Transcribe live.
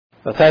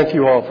Thank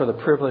you all for the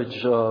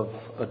privilege of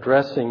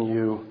addressing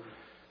you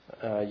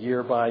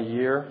year by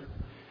year.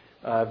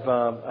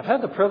 I've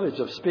had the privilege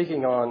of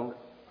speaking on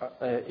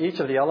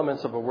each of the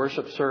elements of a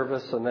worship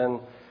service, and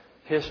then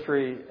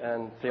history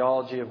and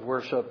theology of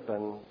worship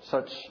and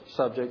such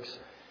subjects.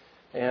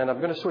 And I'm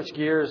going to switch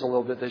gears a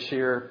little bit this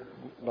year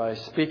by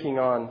speaking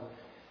on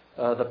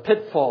the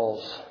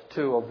pitfalls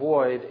to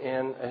avoid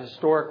in a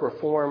historic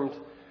Reformed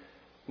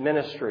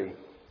ministry.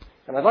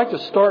 And I'd like to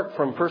start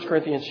from 1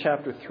 Corinthians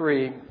chapter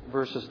 3,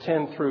 verses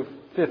 10 through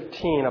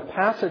 15, a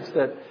passage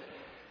that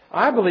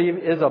I believe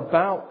is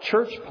about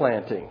church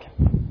planting.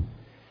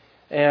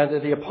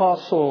 And the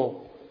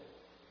Apostle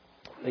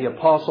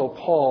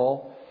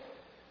Paul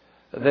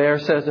there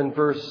says in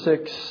verse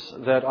 6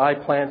 that I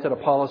planted,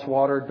 Apollos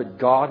watered, but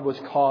God was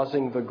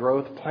causing the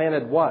growth.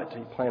 Planted what?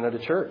 He planted a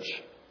church.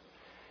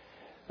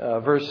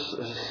 Verse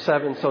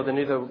 7, so that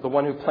neither the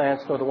one who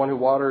plants nor the one who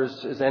waters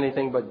is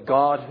anything but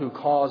God who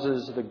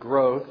causes the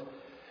growth.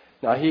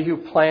 Now he who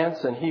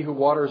plants and he who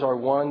waters are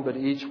one, but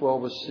each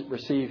will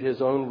receive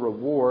his own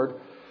reward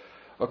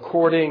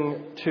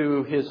according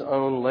to his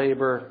own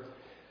labor.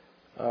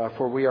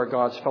 For we are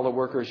God's fellow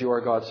workers, you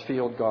are God's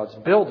field, God's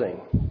building.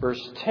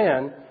 Verse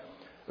 10,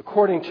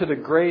 according to the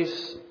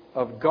grace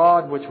of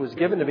God which was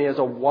given to me as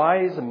a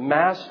wise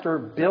master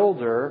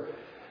builder,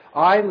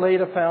 I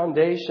laid a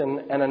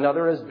foundation and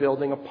another is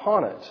building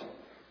upon it.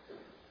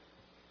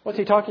 What's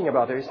he talking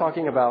about there? He's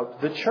talking about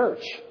the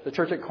church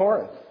at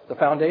Corinth. The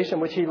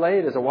foundation which he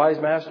laid as a wise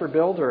master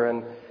builder,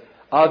 and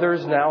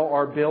others now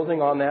are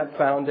building on that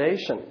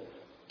foundation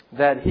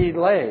that he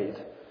laid.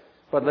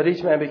 But let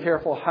each man be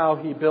careful how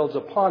he builds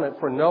upon it,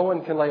 for no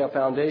one can lay a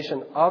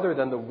foundation other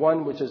than the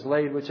one which is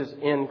laid, which is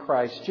in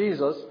Christ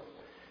Jesus.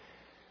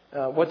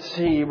 What's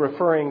he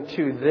referring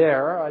to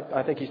there?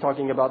 I think he's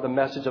talking about the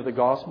message of the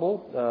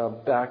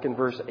gospel. Back in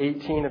verse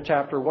 18 of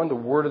chapter 1, the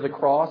word of the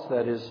cross,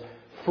 that is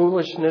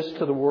foolishness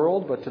to the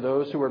world, but to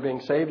those who are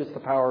being saved, it's the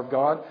power of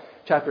God.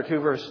 Chapter 2,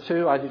 verse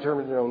 2, I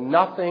determined to know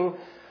nothing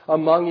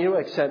among you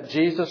except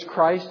Jesus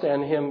Christ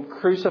and Him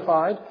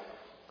crucified.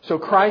 So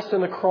Christ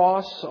and the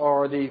cross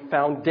are the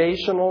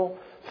foundational,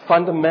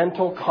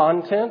 fundamental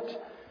content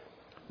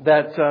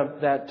that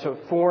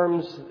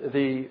forms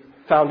the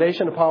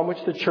foundation upon which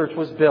the church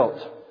was built.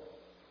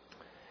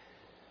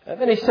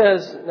 And then he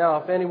says, now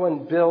if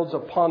anyone builds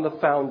upon the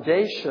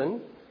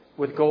foundation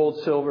with gold,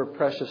 silver,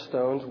 precious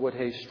stones, wood,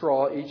 hay,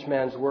 straw, each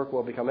man's work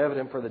will become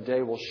evident, for the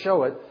day will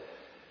show it,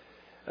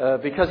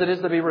 because it is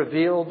to be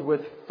revealed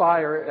with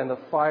fire, and the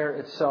fire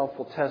itself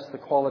will test the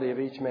quality of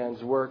each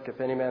man's work.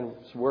 If any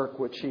man's work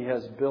which he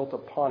has built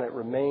upon it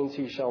remains,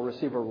 he shall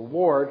receive a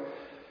reward.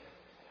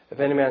 If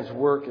any man's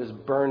work is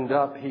burned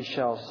up, he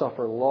shall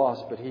suffer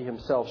loss, but he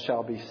himself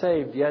shall be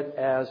saved, yet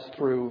as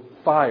through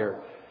fire.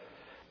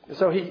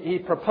 So he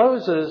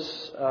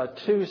proposes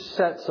two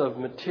sets of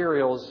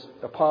materials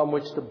upon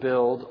which to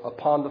build,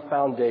 upon the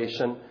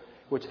foundation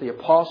which the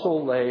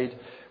apostle laid,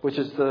 which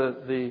is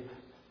the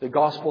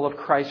gospel of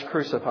Christ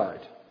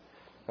crucified.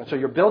 And so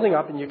you're building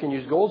up, and you can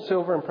use gold,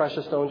 silver, and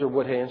precious stones, or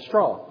wood, hay, and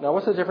straw. Now,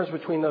 what's the difference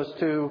between those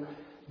two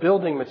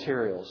building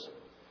materials?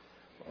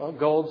 Well,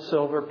 gold,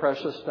 silver,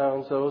 precious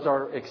stones, those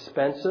are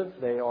expensive.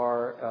 They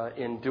are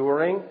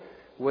enduring.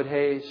 Wood,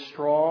 hay,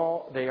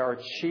 straw, they are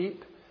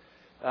cheap.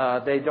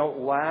 They don't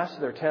last.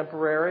 They're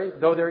temporary,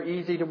 though they're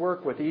easy to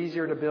work with,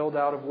 easier to build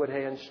out of wood,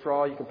 hay, and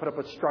straw. You can put up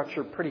a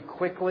structure pretty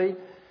quickly.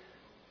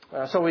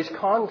 So he's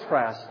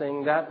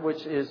contrasting that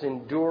which is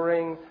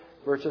enduring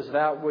versus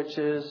that which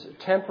is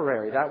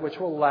temporary, that which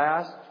will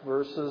last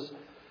versus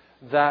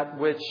that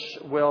which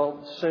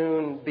will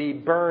soon be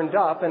burned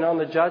up. And on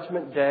the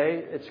judgment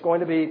day, it's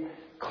going to be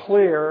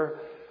clear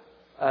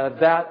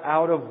that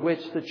out of which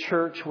the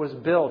church was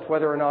built,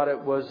 whether or not it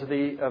was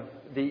the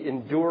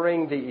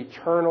enduring, the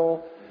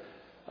eternal,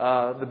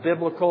 the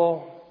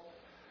biblical,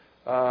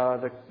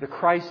 the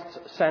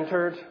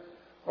Christ-centered,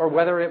 or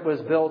whether it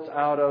was built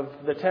out of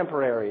the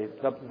temporary,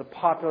 the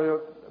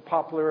popular,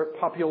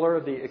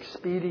 the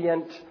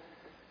expedient,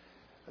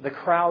 the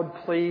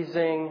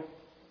crowd-pleasing.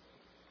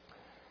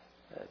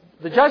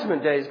 The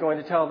judgment day is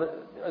going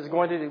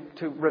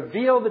to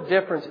reveal the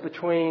difference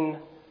between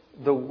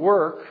the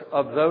work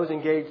of those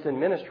engaged in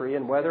ministry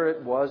and whether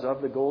it was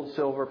of the gold,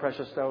 silver,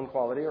 precious stone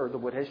quality or the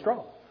wood, hay,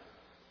 straw.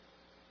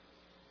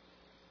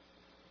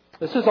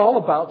 This is all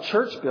about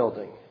church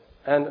building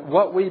and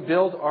what we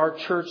build our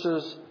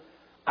churches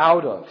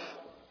out of.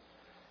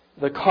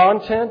 The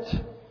content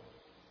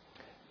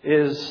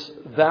is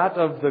that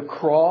of the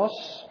cross.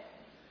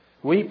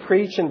 We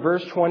preach in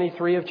verse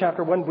 23 of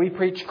chapter 1, we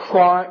preach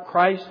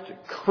Christ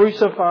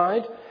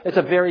crucified. It's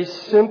a very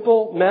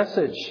simple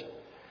message.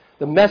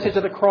 The message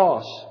of the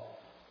cross.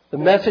 The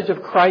message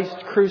of Christ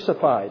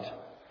crucified.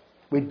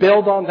 We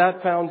build on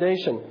that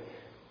foundation.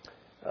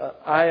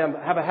 I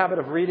have a habit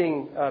of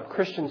reading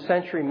Christian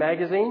Century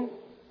magazine.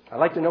 I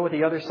like to know what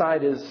the other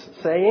side is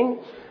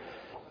saying.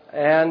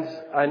 And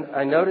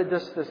I noted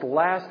this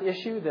last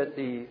issue that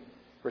the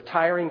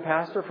retiring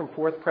pastor from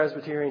Fourth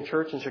Presbyterian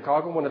Church in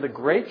Chicago, one of the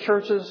great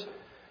churches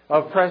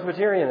of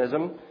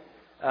Presbyterianism,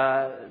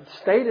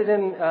 stated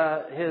in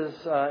his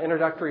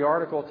introductory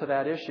article to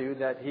that issue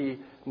that he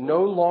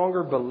no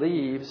longer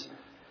believes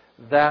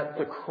that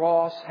the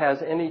cross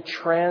has any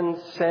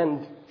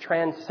transcendent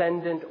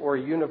or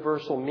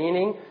universal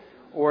meaning,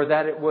 or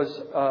that it was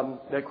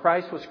that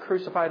Christ was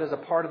crucified as a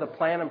part of the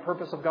plan and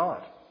purpose of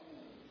God.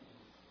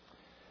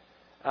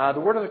 The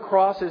word of the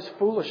cross is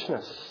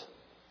foolishness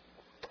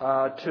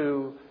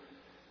to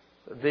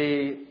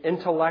the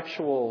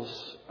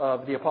intellectuals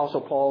of the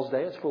Apostle Paul's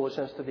day. It's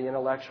foolishness to the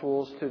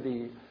intellectuals, to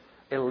the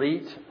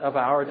elite of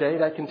our day.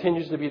 That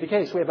continues to be the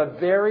case. We have a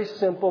very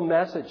simple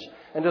message,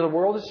 and to the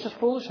world it's just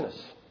foolishness.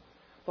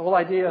 The whole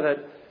idea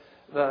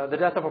that the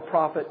death of a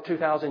prophet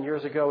 2,000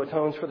 years ago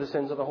atones for the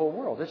sins of the whole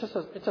world. It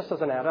just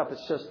doesn't add up.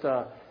 It's just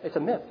it's a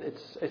myth.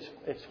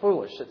 It's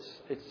foolish.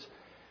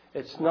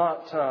 It's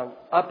not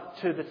up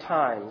to the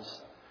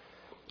times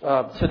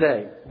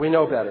today. We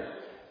know better.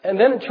 And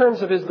then in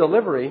terms of his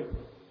delivery,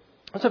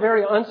 it's a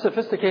very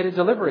unsophisticated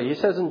delivery. He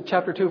says in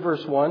chapter 2,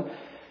 verse 1,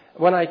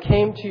 "When I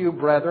came to you,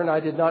 brethren, I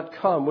did not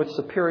come with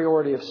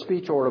superiority of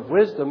speech or of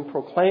wisdom,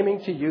 proclaiming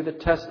to you the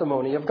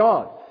testimony of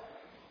God."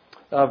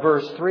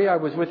 Verse 3, "I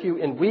was with you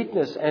in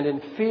weakness and in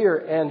fear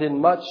and in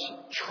much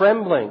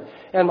trembling.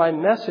 And my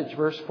message,"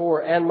 verse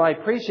 4, "and my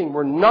preaching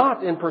were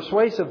not in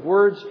persuasive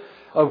words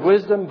of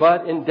wisdom,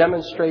 but in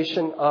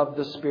demonstration of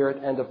the Spirit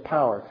and of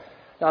power."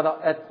 Now,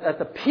 at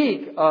the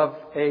peak of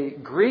a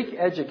Greek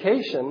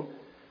education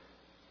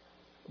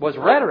was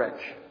rhetoric,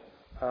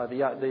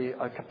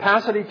 the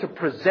capacity to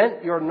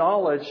present your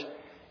knowledge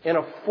in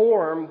a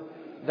form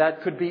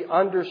that could be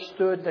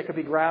understood, that could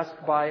be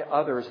grasped by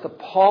others. The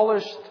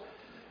polished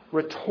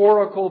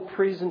rhetorical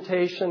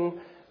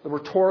presentation, the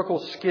rhetorical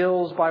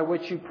skills by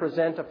which you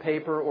present a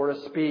paper or a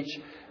speech.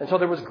 And so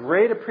there was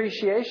great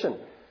appreciation.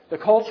 The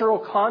cultural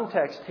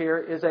context here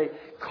is a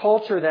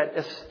culture that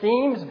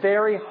esteems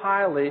very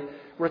highly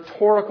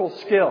rhetorical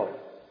skill.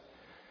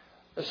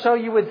 So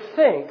you would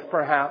think,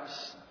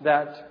 perhaps,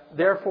 that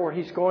therefore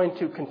he's going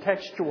to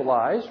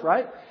contextualize,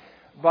 right,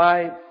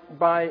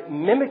 by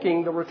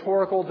mimicking the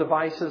rhetorical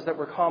devices that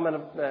were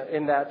common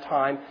in that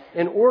time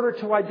in order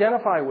to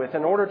identify with,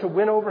 in order to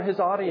win over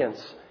his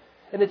audience.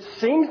 And it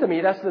seems to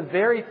me that's the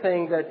very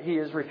thing that he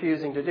is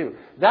refusing to do.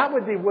 That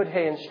would be wood,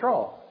 hay, and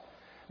straw.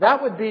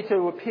 That would be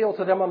to appeal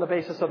to them on the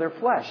basis of their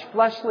flesh,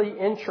 fleshly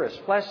interest,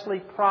 fleshly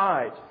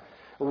pride,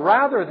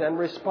 rather than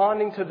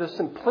responding to the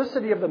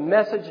simplicity of the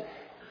message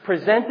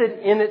presented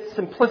in its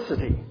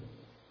simplicity.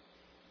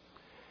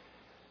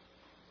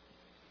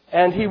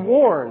 And he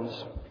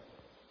warns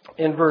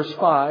in verse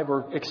 5,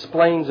 or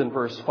explains in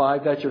verse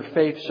 5, that your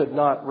faith should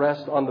not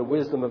rest on the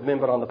wisdom of men,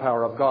 but on the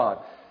power of God.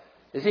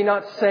 Is he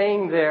not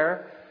saying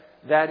there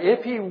that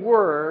if he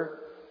were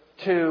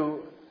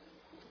to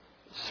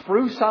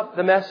spruce up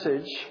the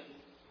message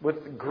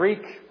with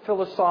Greek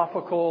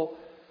philosophical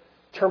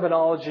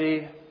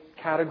terminology,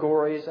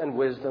 categories, and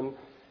wisdom,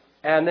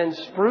 and then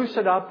spruce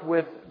it up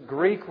with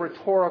Greek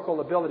rhetorical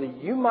ability,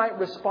 you might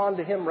respond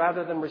to him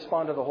rather than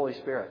respond to the Holy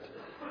Spirit?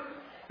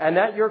 And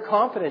that your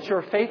confidence,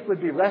 your faith would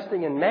be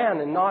resting in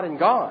man and not in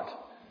God.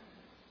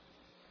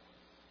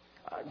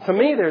 To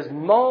me, there's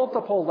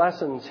multiple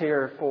lessons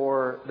here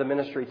for the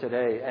ministry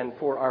today and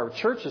for our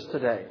churches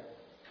today.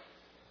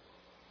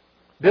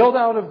 Build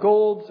out of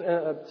gold,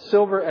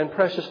 silver, and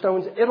precious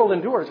stones. It'll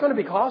endure. It's going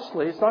to be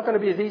costly. It's not going to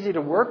be as easy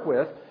to work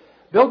with.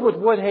 Build with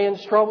wood, hay, and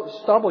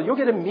stubble. You'll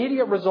get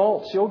immediate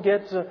results.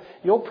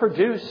 You'll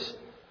produce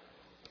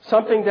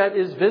something that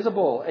is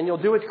visible, and you'll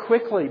do it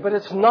quickly, but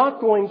it's not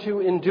going to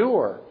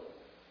endure.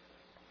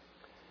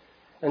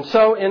 And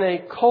so in a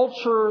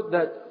culture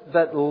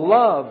that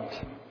loved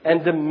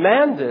and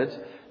demanded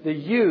the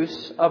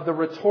use of the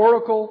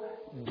rhetorical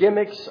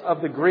gimmicks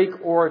of the Greek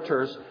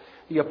orators,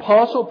 the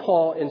Apostle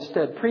Paul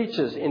instead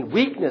preaches in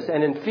weakness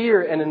and in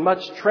fear and in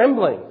much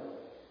trembling,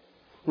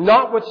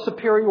 not with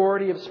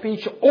superiority of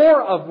speech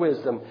or of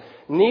wisdom.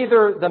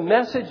 Neither the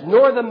message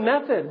nor the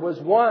method was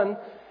one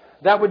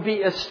that would be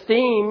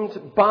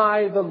esteemed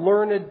by the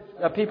learned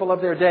people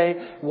of their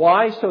day.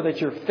 Why? So that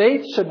your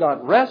faith should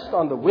not rest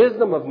on the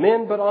wisdom of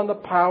men, but on the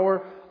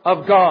power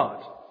of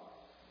God.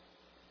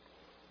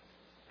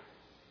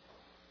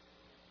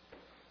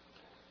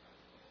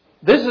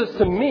 This is,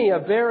 to me, a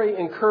very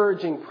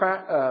encouraging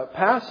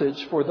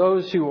passage for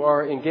those who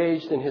are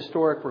engaged in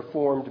historic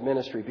Reformed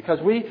ministry, because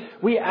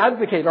we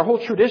advocate, our whole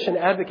tradition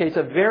advocates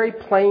a very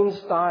plain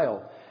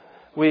style.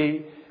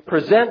 We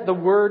present the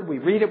Word, we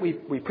read it, we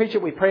preach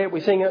it, we pray it,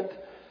 we sing it.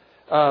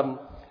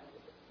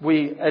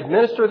 We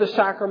administer the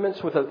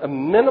sacraments with a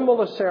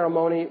minimal of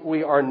ceremony.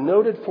 We are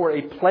noted for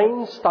a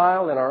plain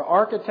style in our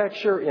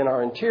architecture, in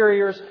our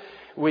interiors.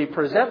 We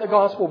present the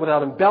gospel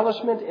without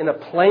embellishment in a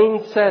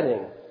plain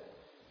setting.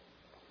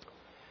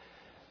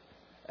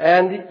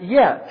 And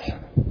yet,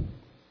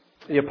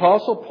 the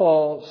Apostle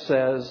Paul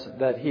says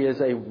that he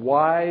is a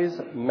wise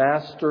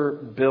master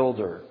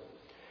builder.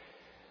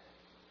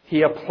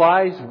 He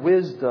applies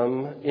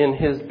wisdom in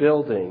his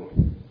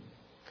building.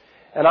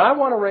 And I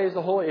want to raise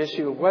the whole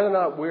issue of whether or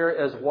not we're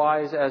as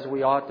wise as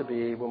we ought to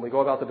be when we go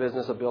about the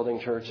business of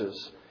building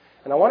churches.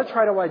 And I want to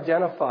try to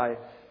identify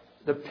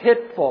the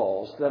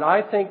pitfalls that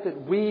I think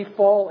that we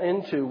fall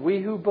into,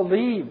 we who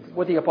believe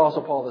what the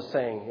Apostle Paul is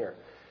saying here.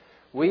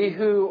 We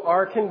who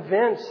are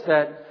convinced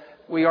that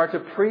we are to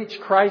preach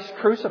Christ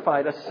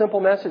crucified, a simple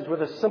message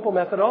with a simple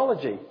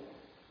methodology.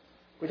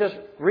 We just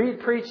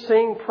read, preach,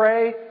 sing,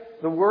 pray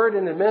the Word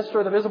and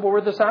administer the visible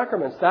word, the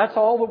sacraments. That's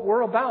all that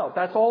we're about.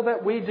 That's all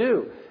that we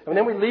do. And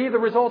then we leave the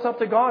results up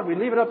to God. We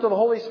leave it up to the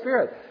Holy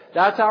Spirit.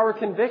 That's our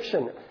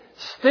conviction.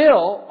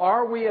 Still,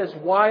 are we as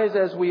wise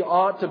as we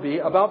ought to be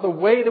about the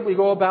way that we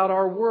go about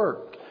our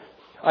work?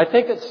 I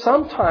think that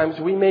sometimes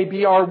we may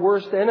be our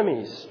worst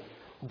enemies.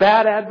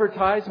 Bad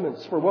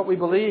advertisements for what we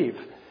believe.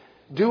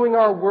 Doing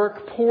our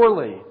work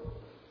poorly.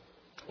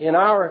 In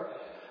our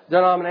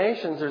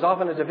denominations, there's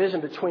often a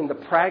division between the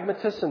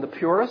pragmatists and the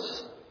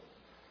purists.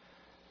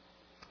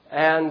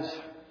 And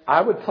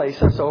I would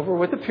place us over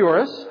with the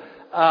purists.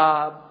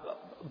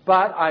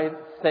 But I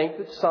think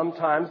that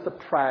sometimes the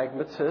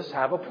pragmatists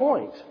have a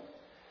point.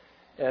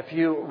 If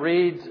you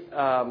read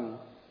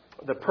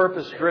The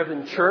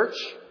Purpose-Driven Church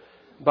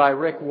by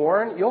Rick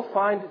Warren, you'll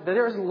find that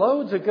there's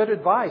loads of good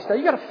advice. Now,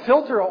 you've got to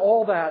filter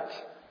all that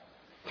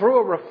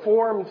through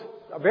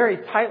a very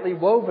tightly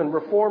woven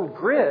reformed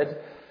grid,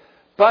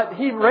 but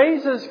he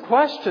raises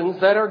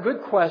questions that are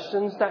good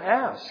questions to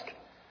ask.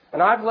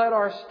 And I've led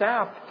our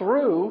staff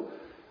through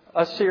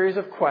a series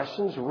of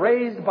questions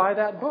raised by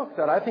that book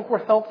that I think were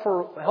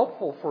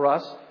helpful for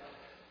us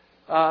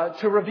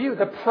to review.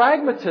 The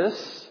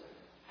pragmatists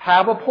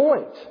have a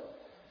point.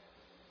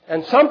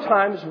 And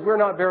sometimes we're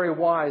not very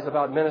wise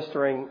about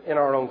ministering in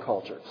our own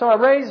culture. So I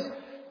raise,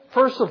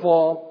 first of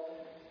all,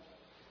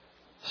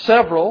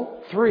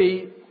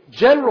 three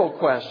general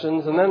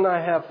questions, and then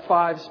I have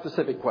 5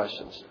 specific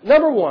questions.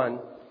 Number 1,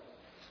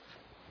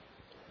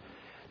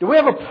 do we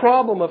have a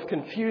problem of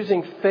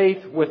confusing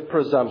faith with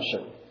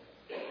presumption?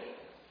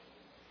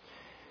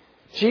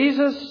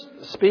 Jesus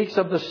speaks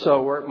of the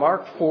sower,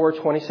 Mark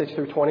 4:26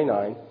 through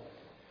 29.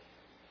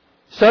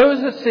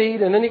 Sows the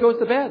seed and then he goes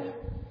to bed.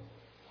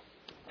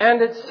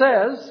 And it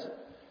says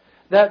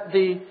that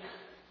the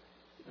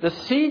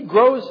seed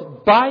grows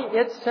by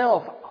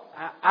itself,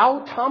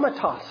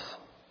 automatos,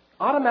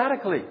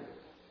 automatically,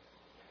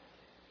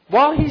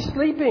 while he's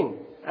sleeping.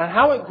 And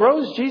how it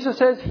grows, Jesus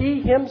says, he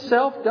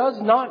himself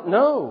does not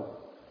know.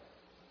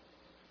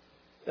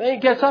 Then he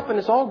gets up and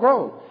it's all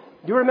grown.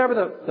 Do you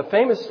remember the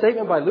famous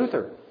statement by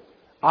Luther?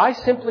 I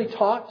simply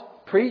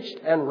taught, preached,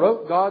 and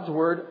wrote God's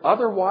Word.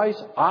 Otherwise,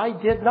 I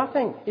did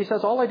nothing. He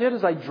says, all I did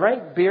is I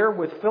drank beer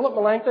with Philip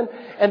Melanchthon,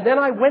 and then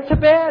I went to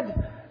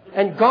bed.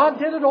 And God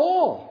did it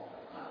all.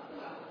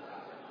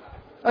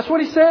 That's what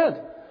he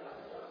said.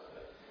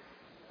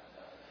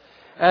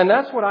 And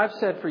that's what I've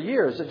said for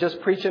years, to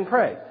just preach and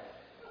pray.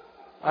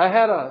 I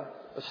had an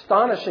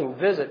astonishing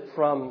visit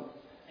from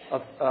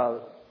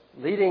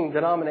leading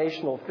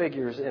denominational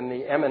figures in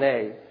the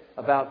M&A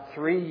about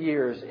 3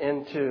 years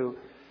into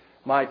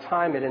my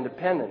time at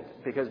Independent,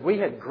 because we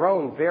had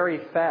grown very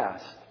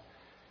fast.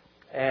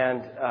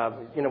 And,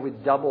 we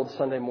doubled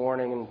Sunday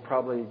morning and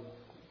probably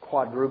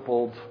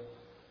quadrupled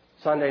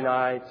Sunday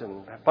night,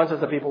 and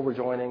bunches of people were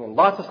joining, and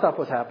lots of stuff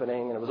was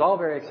happening, and it was all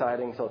very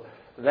exciting. So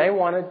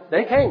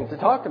they came to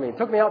talk to me,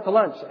 took me out to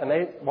lunch, and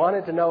they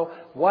wanted to know,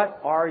 what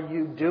are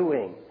you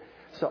doing?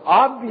 So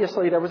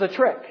obviously there was a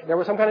trick. There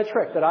was some kind of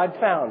trick that I'd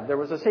found. There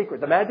was a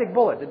secret. The magic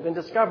bullet had been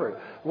discovered.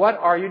 What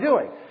are you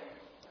doing?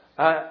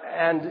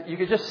 And you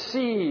could just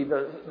see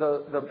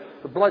the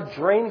blood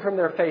drain from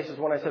their faces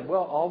when I said,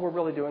 well, all we're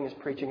really doing is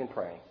preaching and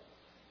praying.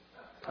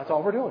 That's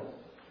all we're doing.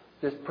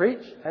 Just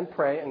preach and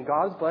pray, and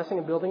God's blessing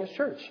and building His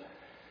church.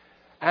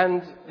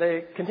 And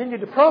they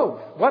continued to probe.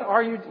 What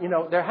are you,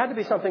 there had to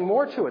be something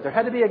more to it. There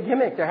had to be a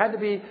gimmick. There had to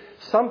be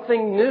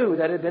something new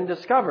that had been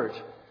discovered.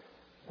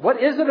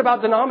 What is it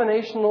about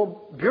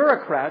denominational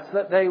bureaucrats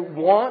that they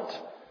want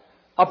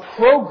a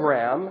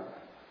program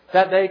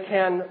that they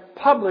can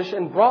publish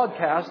and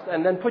broadcast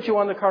and then put you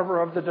on the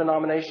cover of the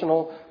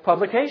denominational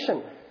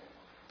publication?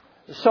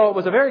 So it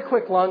was a very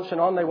quick lunch, and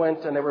on they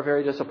went, and they were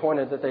very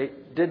disappointed that they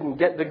didn't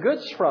get the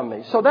goods from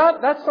me. So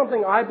that's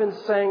something I've been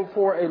saying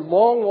for a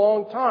long,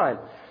 long time.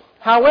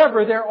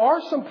 However, there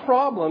are some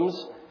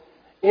problems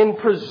in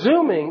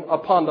presuming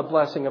upon the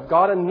blessing of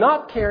God and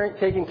not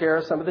taking care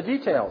of some of the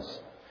details.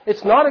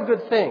 It's not a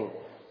good thing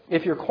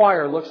if your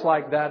choir looks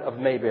like that of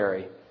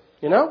Mayberry.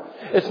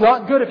 It's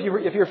not good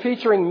if you're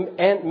featuring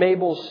Aunt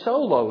Mabel's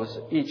solos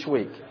each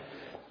week.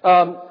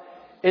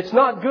 It's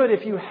not good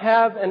if you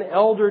have an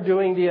elder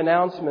doing the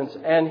announcements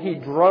and he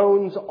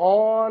drones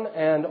on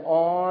and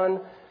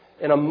on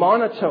in a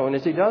monotone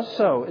as he does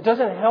so. It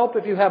doesn't help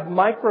if you have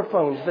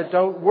microphones that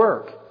don't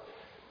work.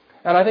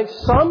 And I think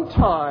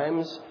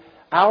sometimes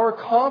our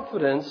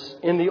confidence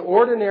in the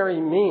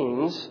ordinary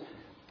means,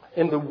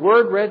 in the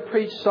word read,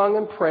 preached, sung,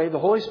 and prayed, the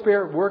Holy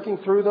Spirit working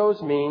through those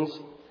means,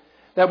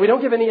 that we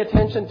don't give any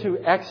attention to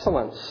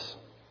excellence.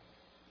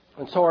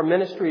 And so our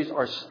ministries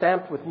are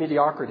stamped with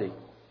mediocrity.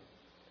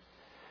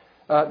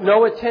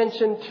 No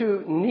attention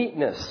to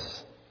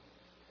neatness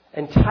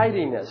and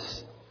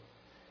tidiness.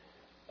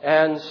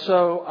 And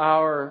so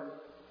our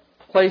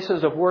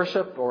places of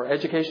worship or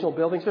educational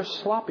buildings, they're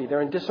sloppy.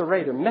 They're in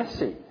disarray. They're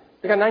messy.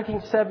 They got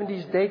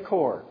 1970s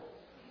decor.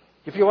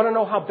 If you want to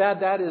know how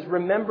bad that is,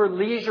 remember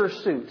leisure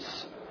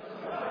suits.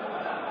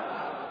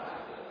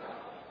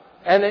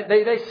 And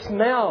they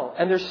smell,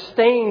 and there's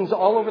stains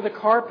all over the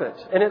carpet.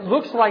 And it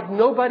looks like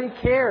nobody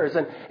cares.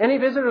 And any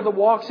visitor that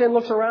walks in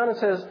looks around and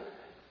says,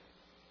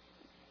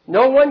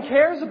 no one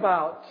cares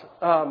about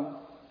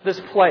this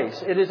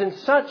place. It is in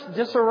such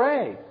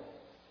disarray.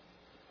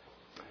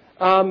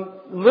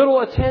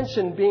 Little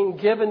attention being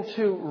given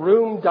to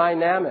room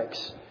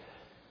dynamics.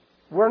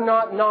 We're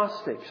not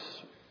Gnostics.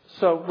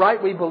 So,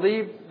 right, we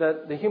believe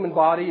that the human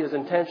body is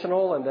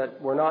intentional and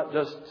that we're not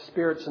just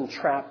spirits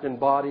entrapped in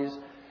bodies,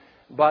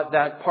 but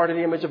that part of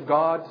the image of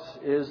God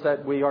is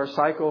that we are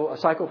a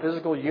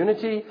psychophysical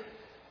unity,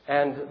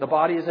 and the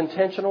body is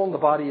intentional and the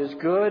body is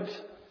good.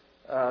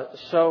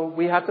 So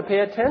we have to pay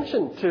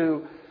attention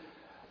to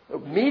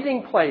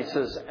meeting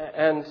places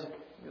and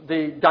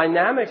the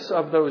dynamics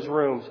of those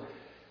rooms.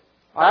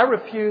 I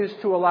refuse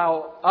to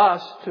allow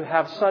us to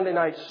have Sunday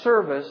night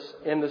service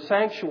in the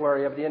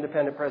sanctuary of the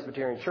Independent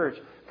Presbyterian Church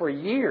for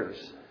years.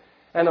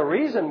 And the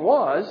reason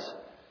was,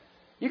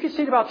 you could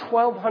seat about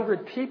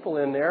 1,200 people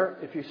in there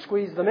if you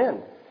squeeze them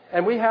in.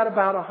 And we had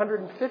about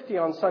 150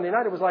 on Sunday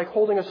night. It was like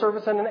holding a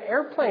service in an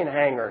airplane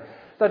hangar.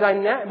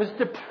 It was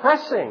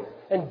depressing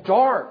and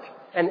dark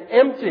and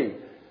empty.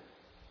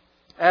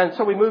 And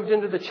so we moved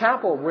into the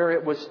chapel where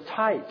it was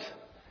tight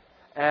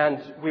and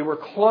we were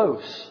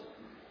close.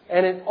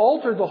 And it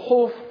altered the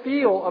whole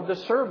feel of the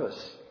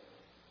service.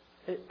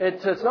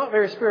 It's not a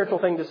very spiritual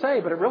thing to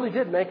say, but it really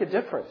did make a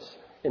difference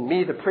in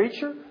me, the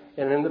preacher,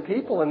 and in the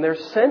people and their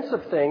sense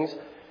of things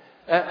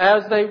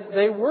as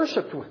they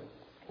worshiped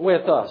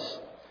with us.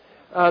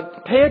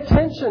 Pay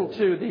attention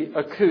to the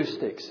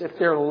acoustics. If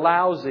they're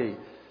lousy,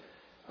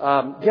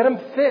 get them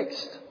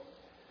fixed.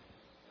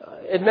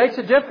 It makes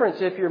a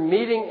difference if you're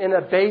meeting in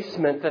a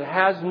basement that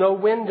has no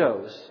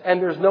windows and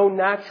there's no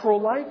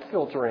natural light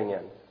filtering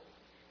in.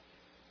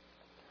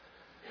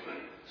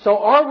 So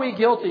are we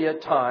guilty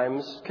at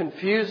times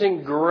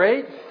confusing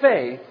great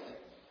faith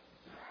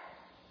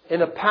in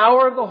the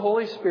power of the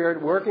Holy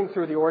Spirit working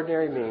through the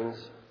ordinary means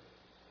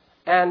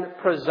and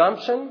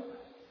presumption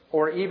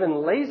or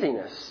even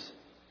laziness?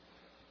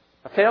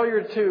 A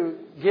failure to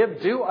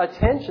give due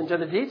attention to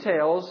the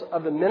details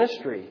of the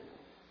ministry.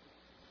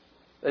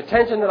 The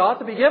attention that ought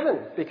to be given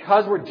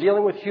because we're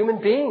dealing with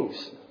human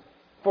beings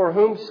for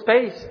whom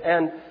space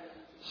and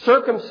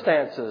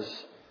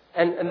circumstances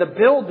and the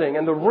building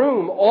and the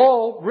room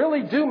all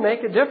really do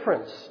make a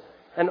difference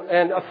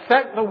and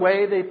affect the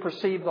way they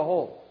perceive the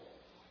whole.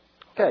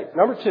 Okay,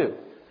 number 2.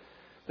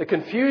 The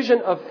confusion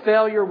of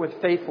failure with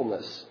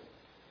faithfulness.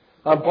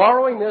 I'm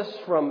borrowing this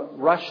from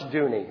Rush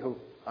Dooney, who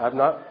I've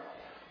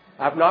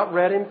not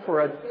read him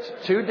for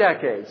 2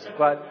 decades,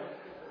 but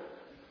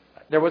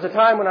there was a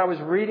time when I was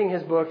reading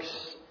his books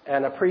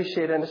and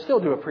appreciated, and I still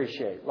do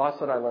appreciate,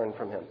 lots that I learned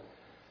from him.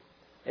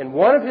 In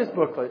one of his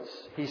booklets,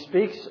 he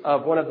speaks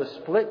of one of the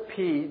split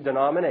P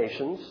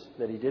denominations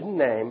that he didn't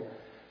name,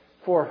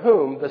 for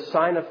whom the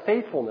sign of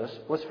faithfulness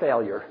was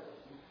failure.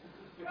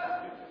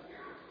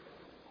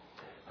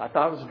 I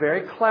thought it was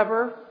very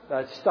clever.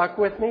 That stuck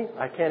with me.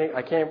 I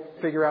can't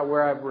figure out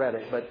where I've read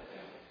it, but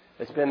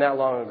it's been that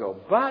long ago.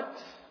 But,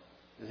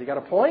 has he got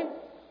a point?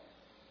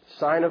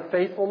 Sign of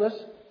faithfulness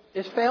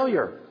is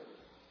failure.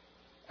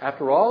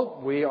 After all,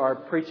 we are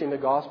preaching the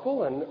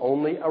gospel and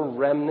only a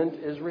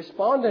remnant is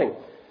responding.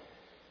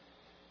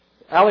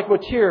 Alec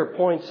Mottier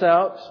points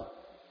out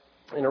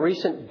in a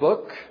recent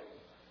book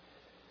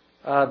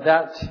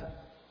that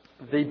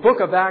the book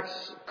of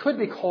Acts could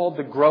be called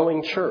the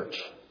growing church.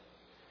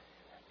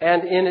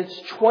 And in its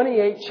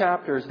 28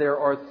 chapters, there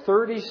are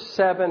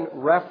 37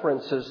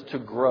 references to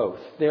growth.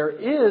 There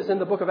is, in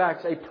the book of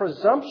Acts, a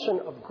presumption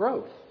of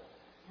growth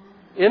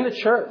in the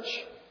church.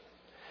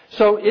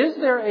 So is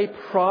there a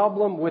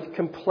problem with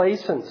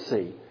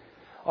complacency?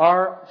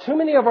 Are too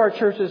many of our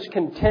churches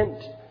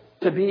content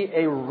to be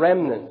a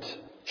remnant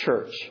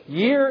church?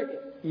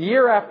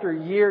 Year after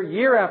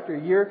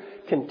year,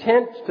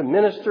 content to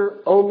minister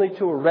only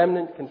to a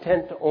remnant,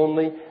 content to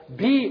only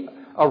be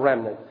a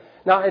remnant.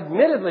 Now,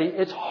 admittedly,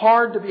 it's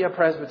hard to be a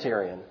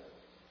Presbyterian.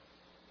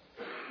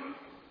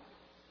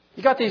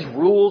 You got these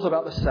rules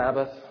about the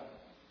Sabbath.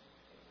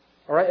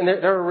 All right, and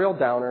they're a real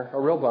downer,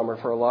 a real bummer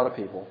for a lot of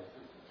people.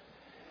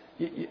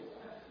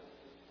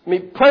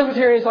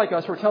 Presbyterians like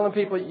us, we're telling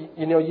people,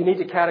 you need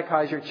to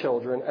catechize your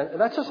children.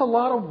 And that's just a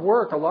lot of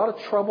work, a lot of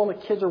trouble,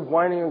 and the kids are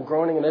whining and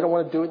groaning, and they don't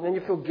want to do it. And then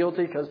you feel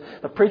guilty because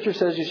the preacher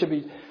says you should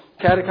be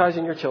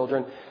catechizing your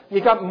children.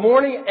 You got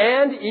morning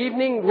and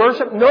evening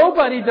worship.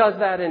 Nobody does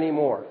that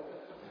anymore.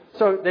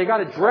 So they got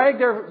to drag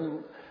their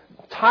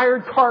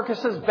tired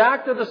carcasses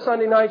back to the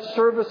Sunday night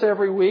service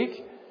every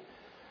week.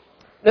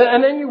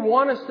 And then you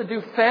want us to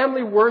do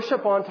family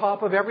worship on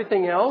top of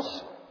everything else.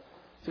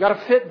 So you've got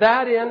to fit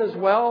that in as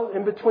well,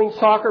 in between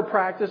soccer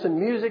practice and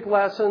music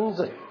lessons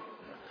and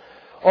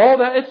all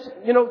that. It's,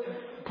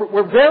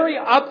 We're very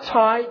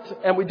uptight,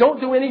 and we don't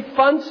do any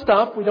fun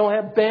stuff. We don't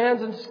have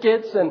bands and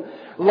skits and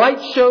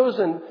light shows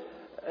and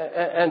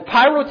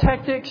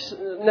pyrotechnics.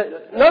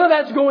 None of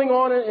that's going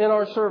on in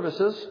our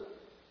services.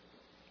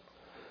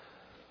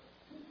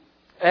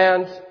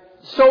 And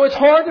so it's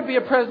hard to be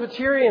a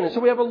Presbyterian. And so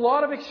we have a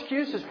lot of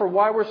excuses for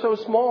why we're so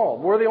small.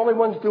 We're the only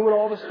ones doing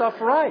all the stuff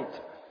right.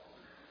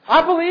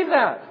 I believe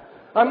that.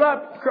 I'm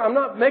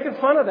not making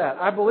fun of that.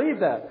 I believe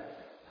that.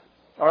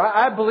 All right?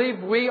 I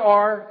believe we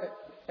are,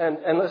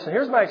 and listen,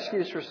 here's my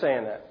excuse for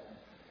saying that.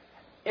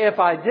 If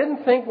I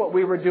didn't think what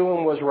we were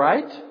doing was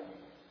right,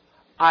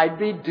 I'd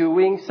be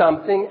doing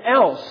something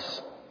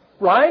else.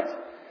 Right?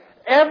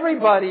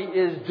 Everybody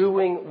is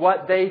doing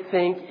what they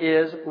think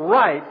is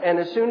right. And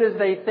as soon as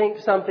they think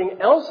something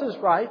else is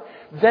right,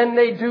 then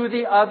they do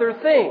the other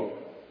thing.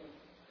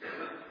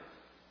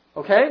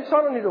 Okay? So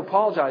I don't need to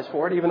apologize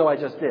for it, even though I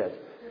just did.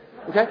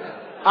 Okay?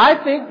 I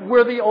think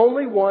we're the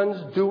only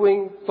ones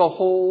doing the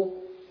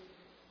whole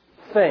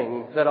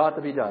thing that ought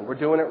to be done. We're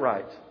doing it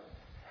right.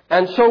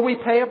 And so we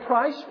pay a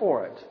price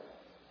for it.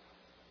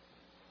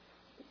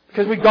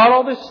 Because we got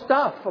all this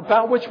stuff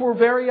about which we're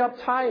very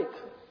uptight.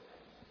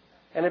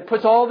 And it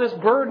puts all this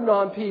burden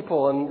on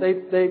people. And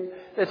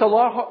it's a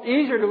lot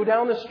easier to go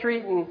down the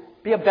street and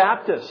be a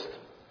Baptist.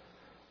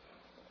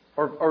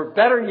 Or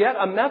better yet,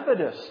 a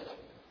Methodist.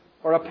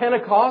 Or a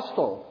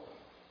Pentecostal.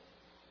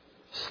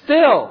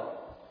 Still,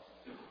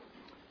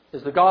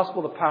 is the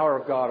gospel the power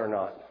of God or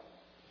not?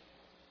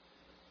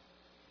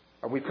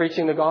 Are we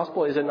preaching the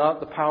gospel? Is it not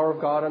the power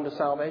of God unto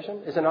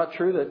salvation? Is it not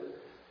true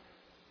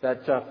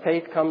that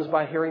faith comes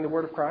by hearing the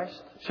word of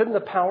Christ? Shouldn't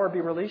the power be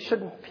released?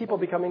 Shouldn't people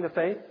be coming to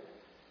faith?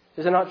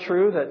 Is it not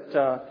true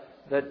that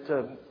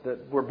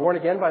we're born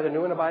again by the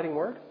new and abiding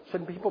word?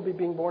 Shouldn't people be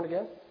being born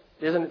again?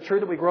 Isn't it true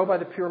that we grow by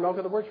the pure milk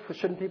of the word?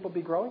 Shouldn't people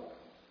be growing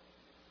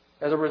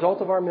as a result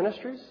of our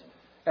ministries?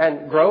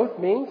 And growth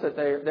means that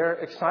they're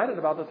excited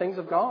about the things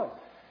of God.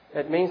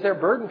 It means they're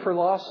burdened for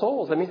lost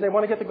souls. It means they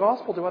want to get the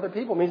gospel to other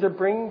people. It means they're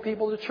bringing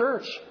people to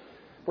church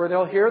where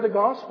they'll hear the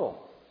gospel.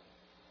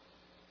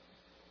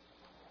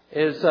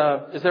 Is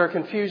there a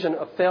confusion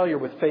of failure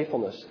with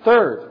faithfulness?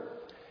 Third,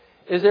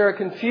 is there a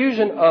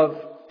confusion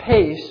of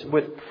pace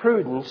with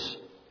prudence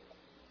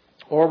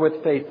or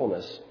with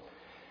faithfulness?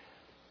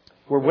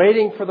 We're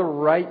waiting for the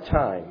right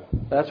time.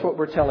 That's what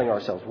we're telling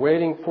ourselves.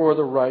 Waiting for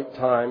the right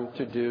time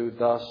to do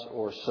thus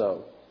or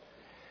so.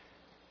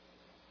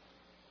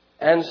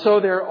 And so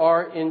there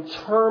are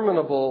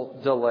interminable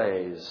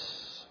delays.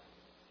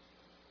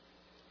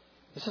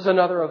 This is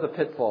another of the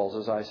pitfalls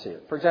as I see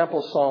it. For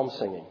example, psalm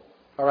singing.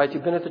 All right,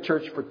 you've been at the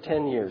church for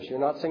 10 years. You're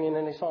not singing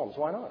any psalms.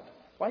 Why not?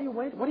 Why are you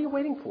waiting? What are you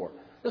waiting for?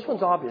 This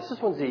one's obvious. This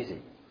one's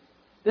easy.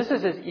 This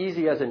is as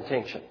easy as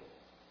intinction.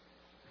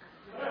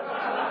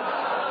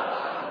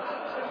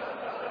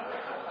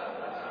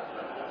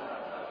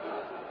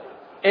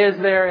 Is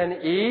there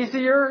an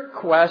easier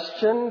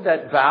question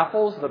that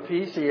baffles the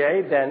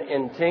PCA than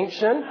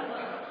intinction?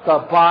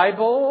 The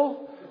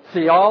Bible,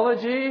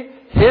 theology,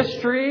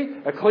 history,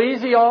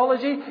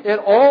 ecclesiology, it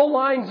all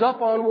lines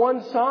up on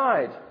one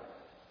side.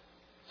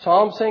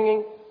 Psalm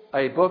singing,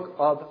 a book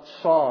of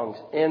songs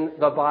in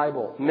the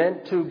Bible,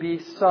 meant to be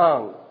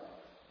sung.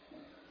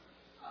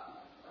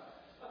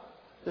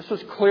 This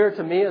was clear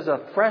to me as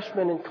a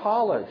freshman in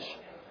college.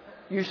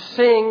 You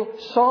sing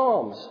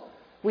psalms.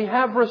 We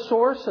have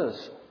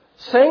resources.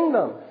 Sing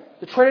them.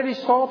 The Trinity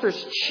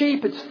Psalter's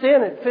cheap. It's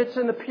thin. It fits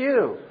in the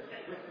pew.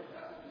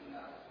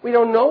 We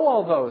don't know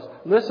all those.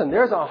 Listen,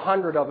 there's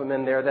 100 of them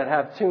in there that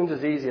have tunes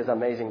as easy as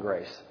Amazing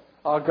Grace.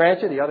 I'll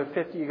grant you the other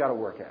 50 you got to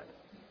work at.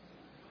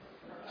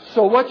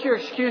 So what's your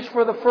excuse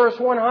for the first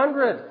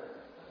 100?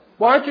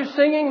 Why aren't you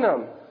singing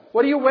them?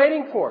 What are you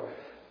waiting for?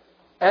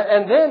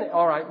 And then,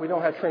 all right, we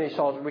don't have Trinity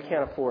Psalters. We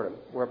can't afford them.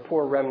 We're a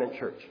poor remnant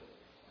church.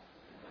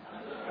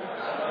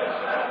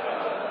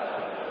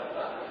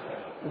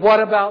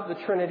 What about the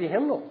Trinity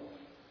hymnal?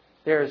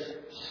 There's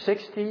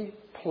 60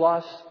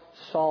 plus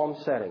psalm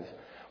settings.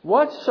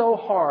 What's so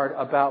hard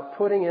about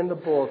putting in the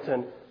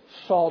bulletin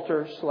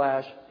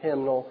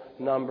Psalter/hymnal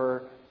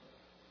number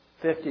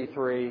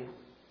 53,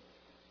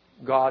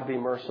 God be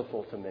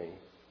merciful to me,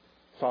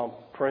 Psalm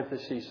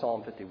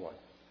 51.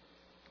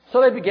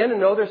 So they begin to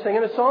know they're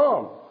singing a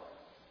psalm.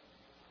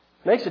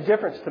 Makes a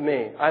difference to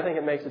me. I think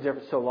it makes a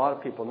difference to a lot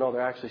of people. Know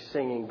they're actually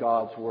singing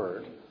God's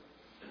word.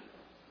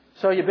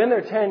 So you've been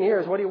there 10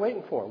 years. What are you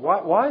waiting for?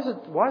 Why is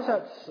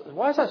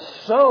that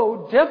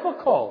so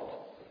difficult?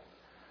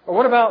 Or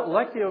what about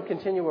Lectio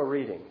Continua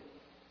reading?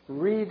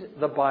 Read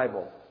the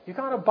Bible. You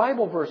got a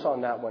Bible verse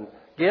on that one.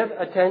 Give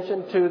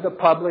attention to the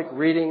public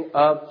reading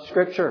of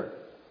Scripture.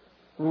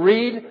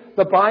 Read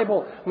the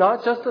Bible.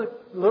 Not just a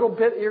little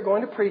bit you're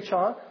going to preach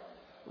on.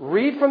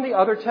 Read from the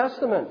other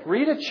Testament.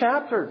 Read a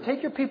chapter.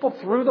 Take your people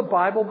through the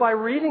Bible by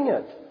reading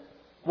it.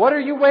 What are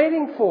you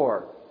waiting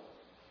for?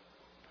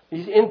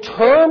 These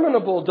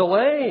interminable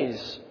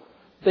delays.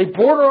 They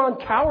border on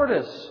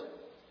cowardice.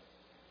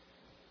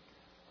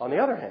 On the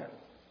other hand,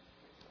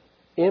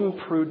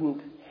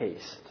 imprudent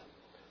haste.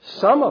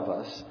 Some of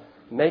us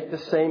make the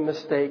same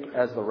mistake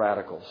as the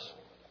radicals.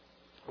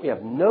 We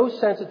have no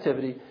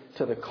sensitivity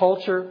to the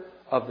culture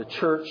of the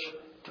church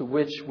to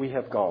which we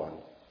have gone.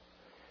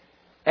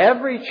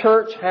 Every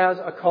church has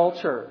a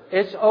culture.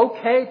 It's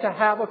okay to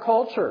have a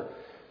culture.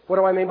 What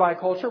do I mean by a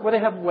culture? Well, they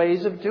have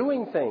ways of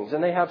doing things,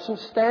 and they have some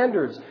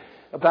standards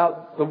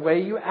about the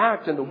way you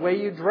act and the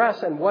way you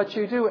dress and what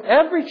you do.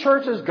 Every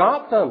church has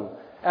got them.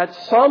 At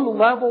some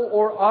level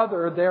or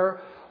other,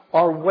 there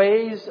are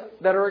ways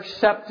that are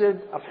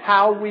accepted of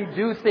how we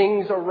do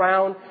things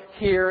around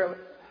here,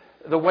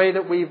 the way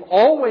that we've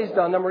always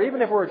done them, or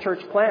even if we're a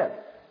church plant.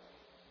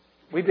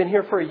 We've been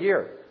here for a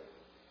year.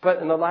 But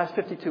in the last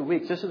 52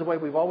 weeks, this is the way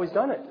we've always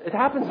done it. It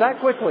happens that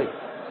quickly.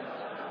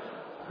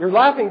 You're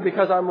laughing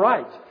because I'm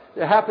right.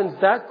 It happens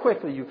that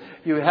quickly.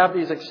 You have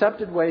these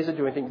accepted ways of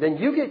doing things. Then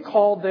you get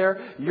called there.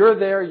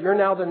 You're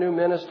now the new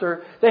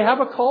minister. They have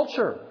a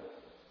culture.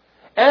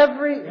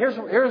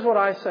 Here's what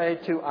I say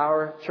to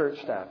our church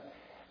staff.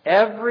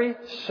 Every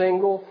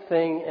single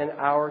thing in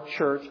our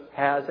church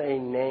has a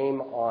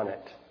name on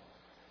it.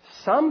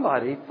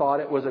 Somebody thought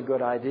it was a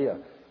good idea.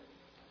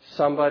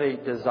 Somebody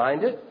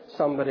designed it.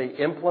 Somebody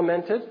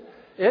implemented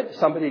it.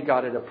 Somebody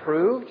got it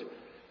approved.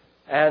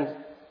 And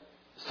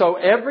so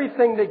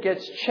everything that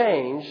gets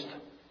changed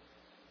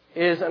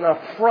is an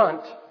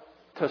affront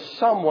to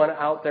someone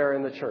out there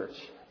in the church.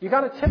 You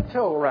got to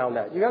tiptoe around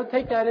that. You got to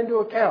take that into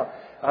account.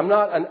 I'm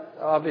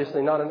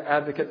obviously not an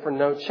advocate for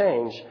no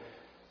change,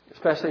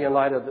 especially in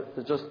light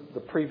of just the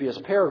previous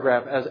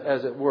paragraph,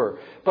 as it were.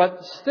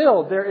 But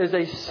still, there is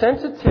a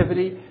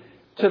sensitivity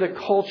to the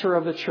culture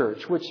of the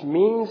church, which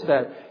means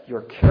that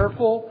you're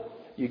careful,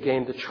 you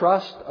gain the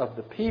trust of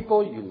the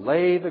people, you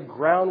lay the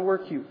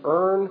groundwork, you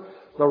earn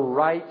the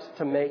right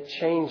to make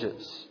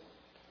changes.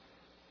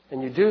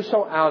 And you do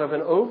so out of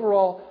an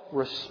overall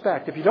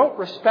respect. If you don't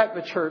respect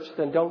the church,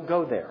 then don't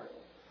go there.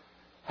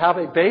 Have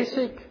a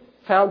basic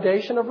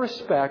foundation of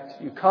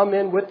respect. You come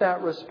in with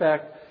that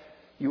respect.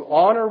 You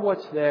honor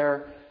what's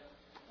there.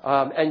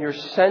 And you're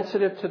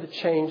sensitive to the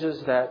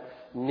changes that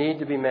need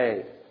to be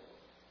made.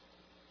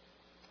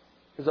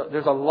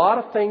 There's a lot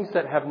of things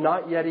that have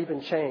not yet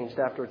even changed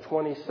after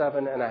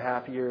 27 and a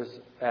half years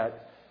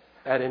at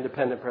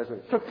Independent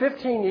Presbyterian. It took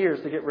 15 years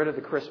to get rid of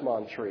the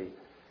Chrismon tree.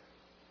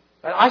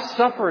 And I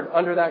suffered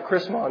under that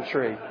Chrismon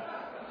tree.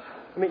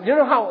 I mean, you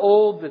know how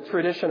old the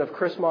tradition of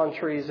Chrismon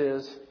trees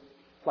is?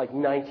 Like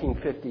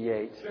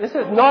 1958. This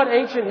is not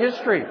ancient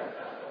history.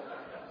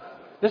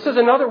 This is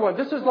another one.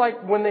 This is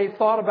like when they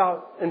thought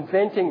about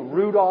inventing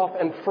Rudolph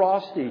and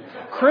Frosty.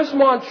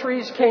 Chrismon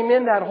trees came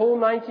in that whole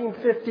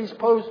 1950s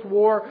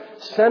post-war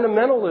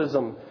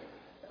sentimentalism,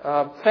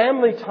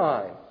 family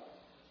time.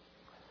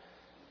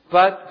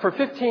 But for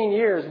 15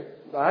 years,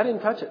 I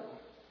didn't touch it.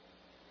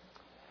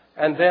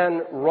 And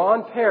then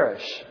Ron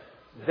Parrish,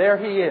 there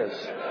he is,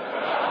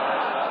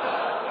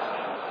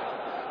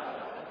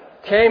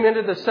 came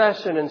into the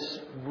session and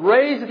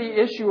raised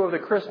the issue of the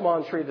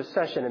Chrismon tree. The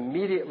session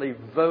immediately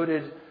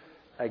voted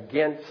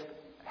against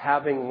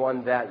having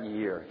one that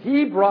year.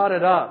 He brought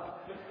it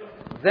up.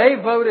 They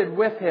voted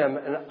with him,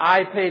 and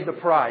I paid the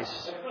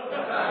price.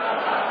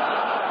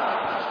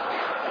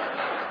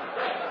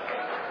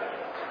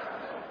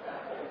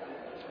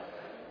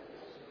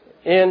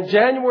 In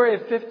January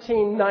of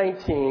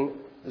 1519,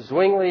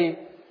 Zwingli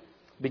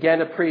began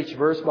to preach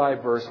verse by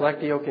verse,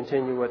 Lectio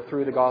Continuat,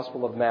 through the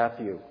Gospel of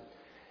Matthew.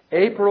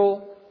 April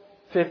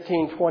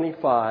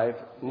 1525,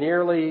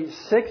 nearly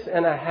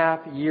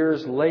 6.5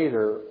 years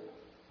later,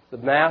 the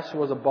Mass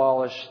was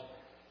abolished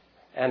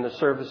and the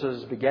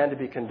services began to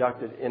be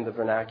conducted in the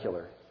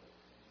vernacular.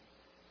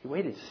 He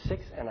waited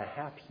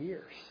 6.5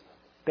 years.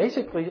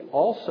 Basically,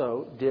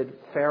 also did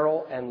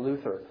Farel and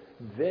Luther.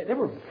 They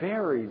were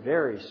very,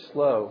 very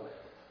slow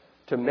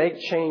to make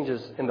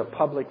changes in the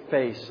public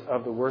face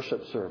of the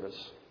worship service.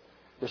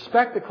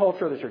 Respect the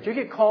culture of the church. You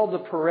get called the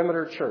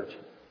perimeter church.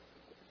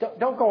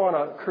 Don't go on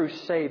a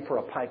crusade for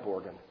a pipe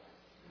organ.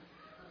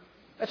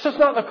 That's just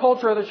not the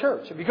culture of the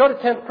church. If you go to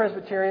 10th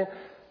Presbyterian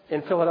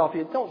in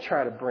Philadelphia, don't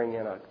try to bring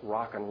in a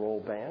rock and roll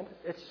band.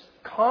 It's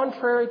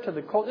contrary to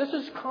the culture. This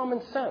is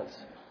common sense.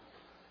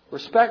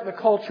 Respect the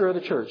culture of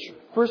the church.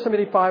 1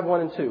 Timothy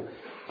 5:1 and 2.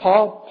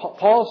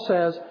 Paul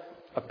says,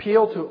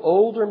 appeal to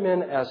older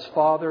men as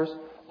fathers,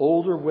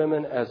 older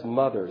women as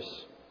mothers.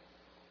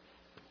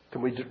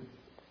 Can we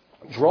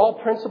draw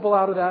a principle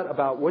out of that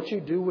about what you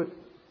do with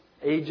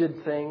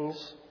aged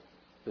things,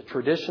 the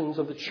traditions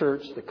of the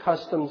church, the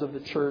customs of the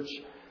church,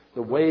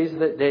 the ways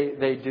that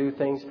they do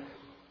things?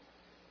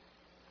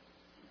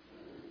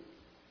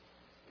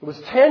 It was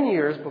 10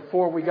 years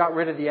before we got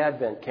rid of the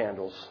Advent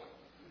candles.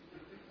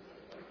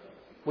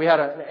 We had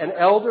an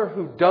elder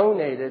who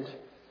donated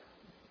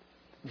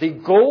the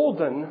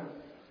golden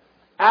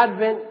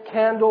Advent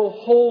candle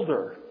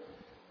holder.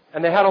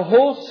 And they had a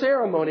whole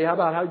ceremony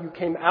about how you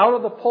came out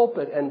of the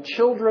pulpit and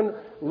children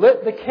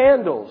lit the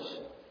candles.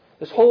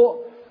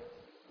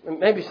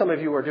 Maybe some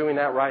of you are doing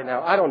that right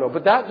now. I don't know.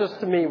 But that just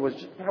to me was,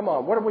 come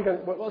on, what are we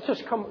going to, let's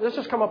just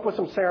come up with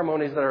some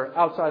ceremonies that are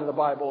outside of the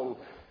Bible.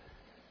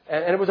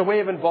 And it was a way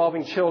of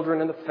involving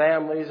children and the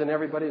families, and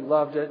everybody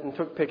loved it and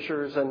took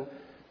pictures.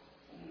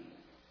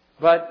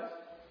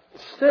 But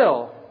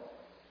still,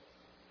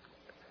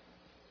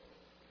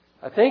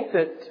 I think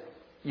that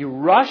you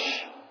rush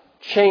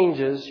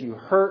changes, you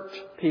hurt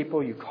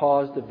people, you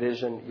cause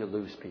division, you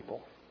lose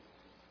people.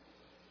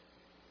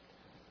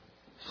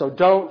 So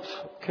don't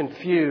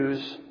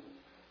confuse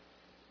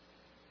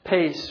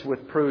pace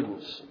with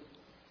prudence.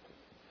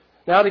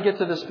 Now to get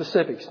to the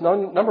specifics.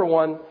 Number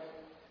one,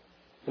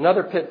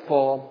 another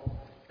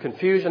pitfall,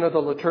 confusion of the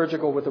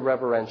liturgical with the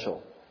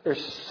reverential.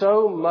 There's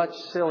so much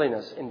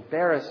silliness,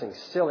 embarrassing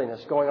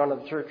silliness going on in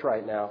the church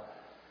right now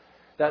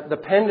that the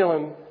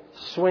pendulum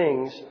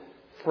swings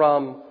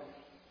from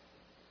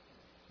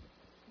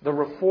the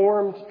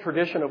Reformed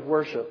tradition of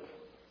worship.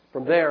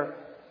 From there,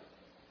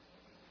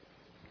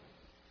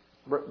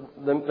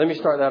 let me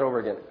start that over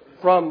again.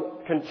 From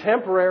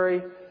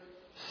contemporary,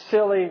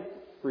 silly,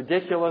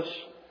 ridiculous,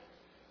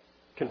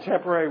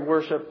 contemporary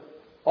worship,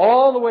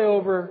 all the way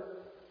over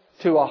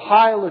to a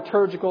high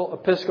liturgical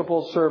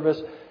Episcopal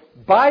service,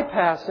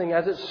 bypassing,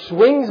 as it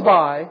swings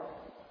by,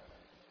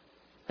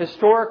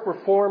 historic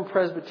Reformed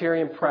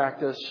Presbyterian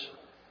practice,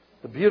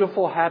 the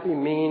beautiful, happy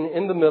mean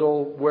in the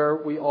middle where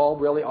we all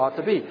really ought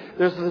to be.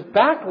 There's this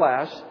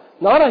backlash,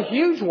 not a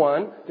huge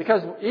one,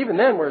 because even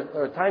then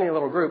we're a tiny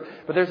little group,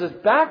 but there's this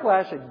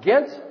backlash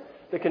against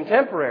the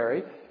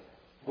contemporary,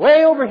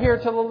 way over here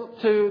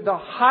to the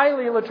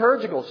highly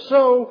liturgical.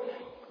 So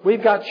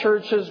we've got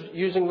churches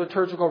using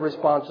liturgical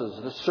responses,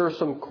 the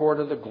Sursum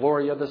Corda, the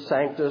Gloria, the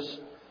Sanctus.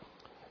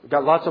 We've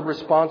got lots of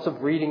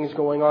responsive readings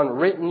going on,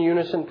 written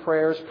unison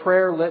prayers,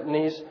 prayer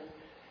litanies.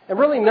 And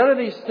really none of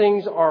these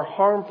things are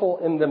harmful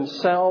in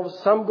themselves.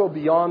 Some go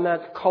beyond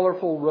that,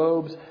 colorful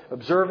robes,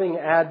 observing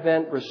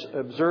Advent,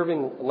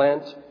 observing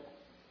Lent.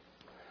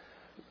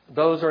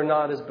 Those are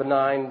not as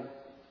benign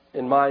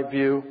in my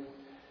view.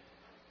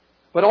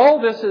 But all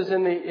this is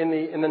in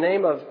the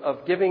name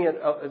of giving it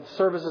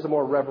services a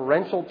more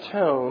reverential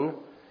tone,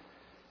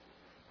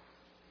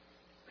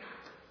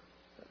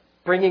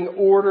 bringing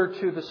order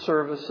to the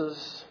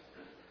services,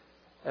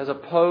 as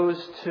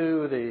opposed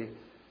to the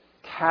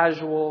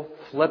casual,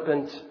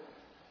 flippant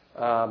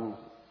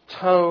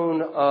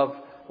tone of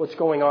what's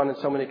going on in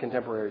so many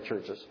contemporary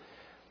churches.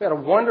 We had a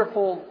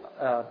wonderful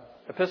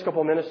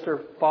Episcopal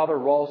minister, Father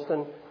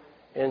Ralston,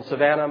 in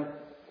Savannah.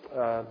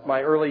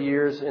 My early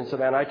years in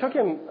Savannah, I took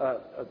him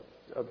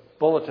a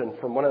bulletin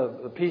from one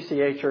of the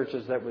PCA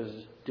churches that was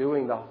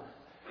doing the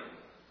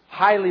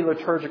highly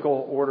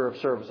liturgical order of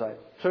service. I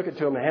took it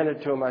to him and handed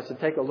it to him. I said,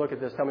 take a look at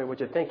this. Tell me what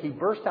you think. He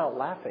burst out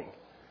laughing.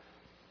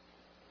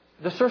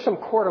 The Sursum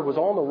Corda was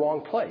all in the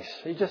wrong place.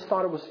 He just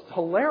thought it was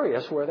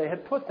hilarious where they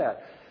had put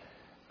that.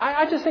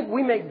 I just think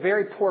we make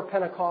very poor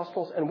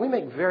Pentecostals and we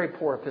make very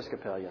poor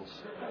Episcopalians.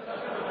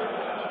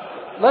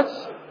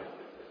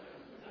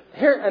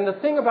 And the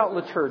thing about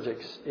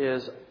liturgics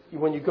is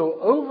when you go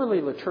overly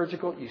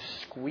liturgical, you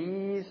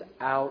squeeze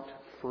out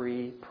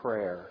free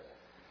prayer.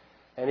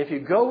 And if you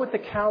go with the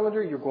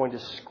calendar, you're going to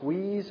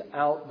squeeze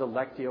out the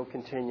Lectio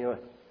Continua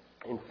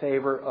in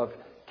favor of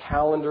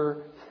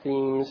calendar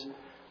themes.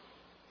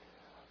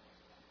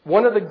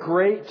 One of the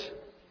great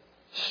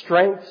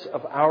strengths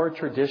of our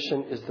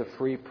tradition is the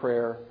free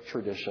prayer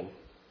tradition.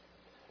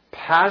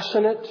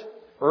 Passionate,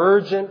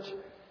 urgent,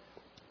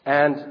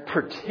 and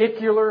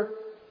particular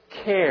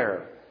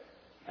care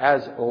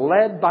as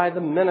led by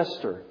the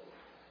minister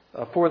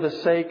for the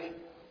sake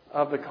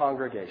of the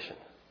congregation.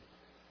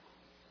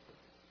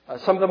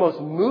 Some of the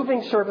most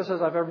moving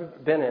services I've ever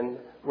been in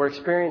were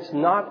experienced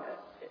not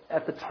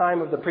at the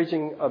time of the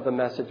preaching of the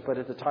message, but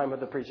at the time of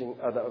the preaching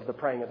of the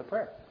praying of the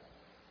prayer.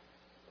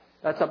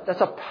 That's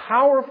a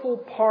powerful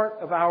part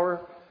of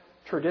our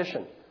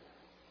tradition.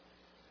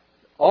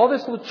 All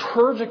this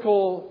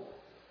liturgical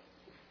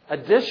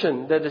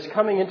addition that is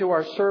coming into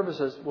our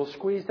services will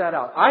squeeze that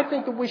out. I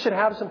think that we should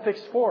have some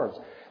fixed forms,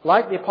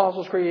 like the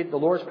Apostles' Creed, the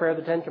Lord's Prayer,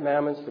 the Ten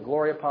Commandments, the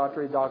Gloria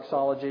Patri,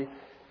 doxology.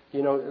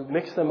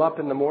 Mix them up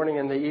in the morning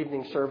and the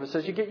evening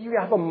services. You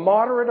have a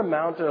moderate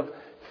amount of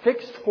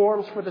fixed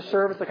forms for the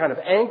service to kind of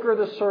anchor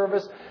the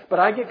service. But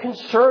I get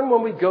concerned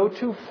when we go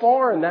too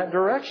far in that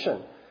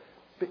direction.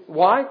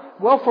 Why?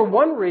 Well, for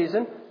one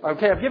reason.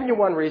 Okay, I've given you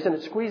one reason.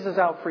 It squeezes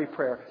out free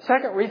prayer.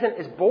 Second reason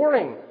is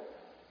boring.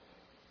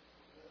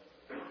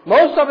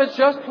 Most of it's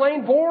just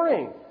plain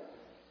boring.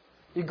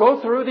 You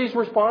go through these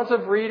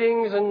responsive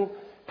readings and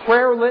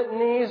prayer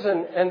litanies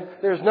and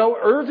there's no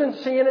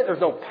urgency in it.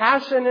 There's no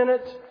passion in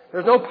it.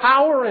 There's no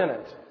power in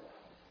it.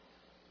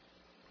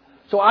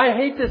 So I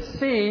hate to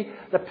see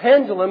the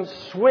pendulum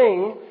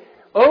swing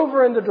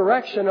over in the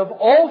direction of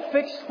all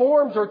fixed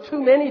forms or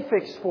too many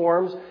fixed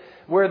forms,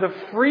 where the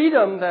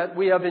freedom that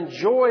we have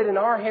enjoyed in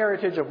our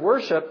heritage of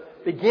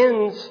worship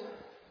begins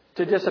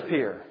to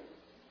disappear.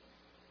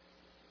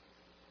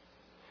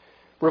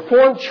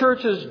 Reformed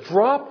churches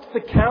dropped the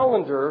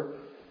calendar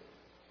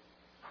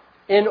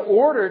in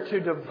order to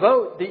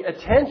devote the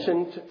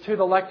attention to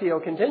the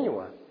Lectio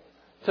Continua,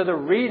 to the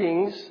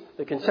readings,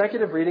 the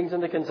consecutive readings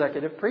and the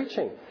consecutive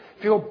preaching.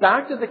 If you go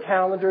back to the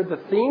calendar, the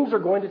themes are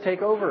going to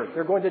take over.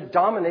 They're going to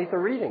dominate the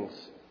readings.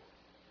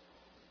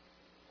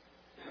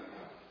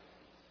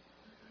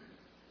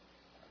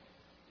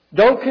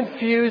 Don't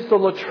confuse the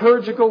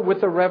liturgical with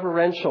the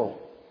reverential.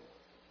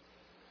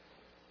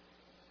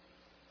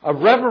 A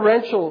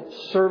reverential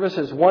service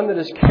is one that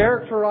is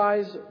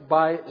characterized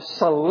by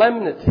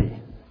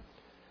solemnity,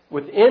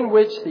 within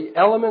which the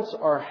elements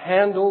are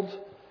handled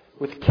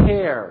with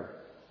care.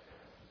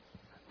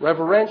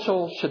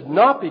 Reverential should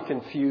not be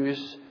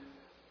confused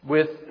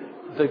with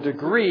the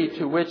degree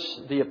to which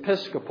the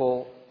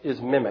Episcopal is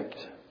mimicked.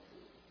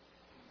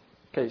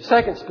 Okay,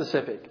 second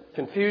specific,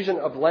 confusion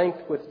of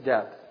length with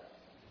depth.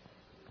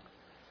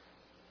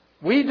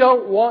 We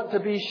don't want to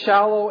be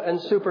shallow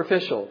and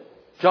superficial.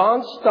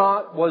 John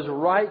Stott was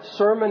right,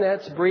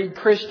 sermonettes breed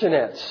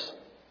Christianettes.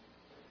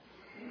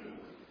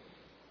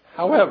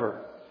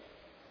 However,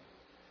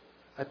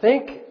 I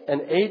think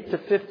an 8 to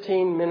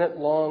 15 minute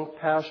long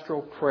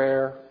pastoral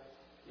prayer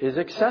is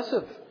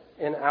excessive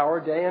in our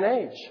day and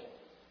age.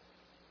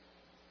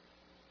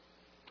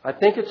 I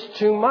think it's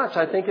too much.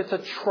 I think it's a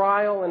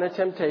trial and a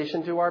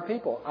temptation to our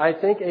people. I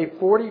think a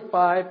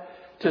 45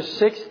 to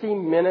 60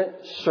 minute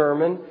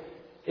sermon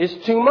is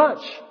too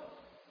much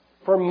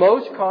for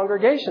most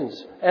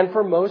congregations and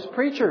for most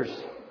preachers.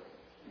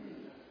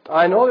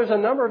 I know there's a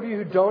number of you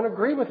who don't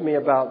agree with me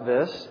about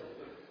this,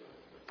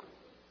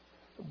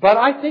 but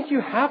I think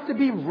you have to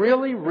be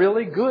really,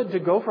 really good to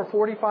go for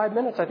 45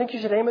 minutes. I think you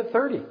should aim at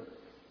 30.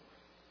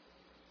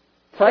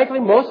 Frankly,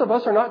 most of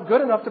us are not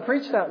good enough to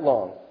preach that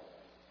long.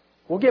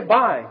 We'll get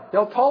by.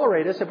 They'll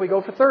tolerate us if we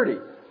go for 30.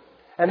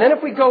 And then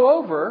if we go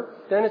over,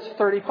 then it's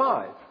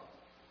 35.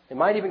 It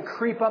might even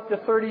creep up to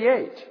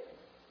 38.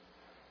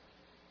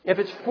 If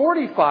it's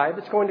 45,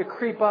 it's going to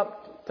creep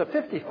up to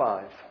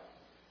 55.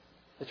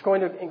 It's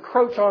going to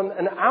encroach on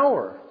an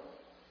hour.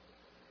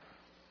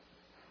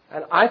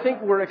 And I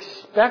think we're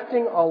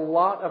expecting a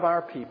lot of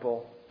our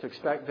people to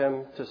expect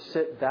them to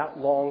sit that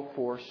long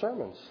for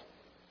sermons.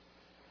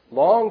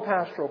 Long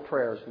pastoral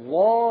prayers,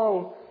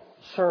 long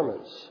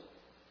sermons.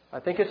 I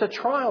think it's a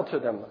trial to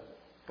them.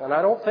 And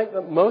I don't think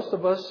that most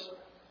of us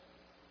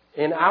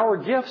in our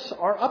gifts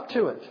are up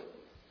to it.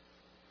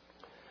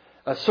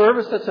 A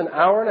service that's an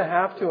hour and a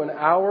half to an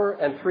hour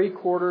and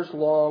 3/4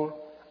 long,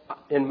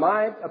 in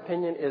my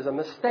opinion, is a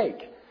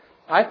mistake.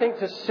 I think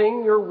to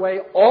sing your way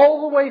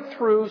all the way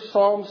through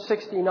Psalm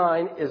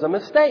 69 is a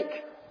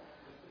mistake.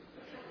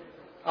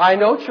 I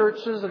know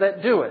churches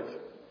that do it.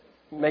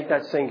 Make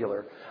that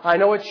singular. I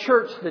know a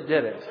church that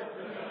did it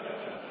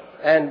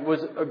and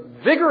was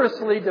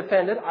vigorously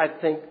defended. I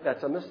think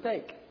that's a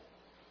mistake.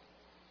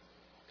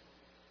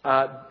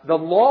 The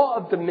law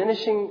of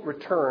diminishing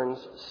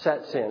returns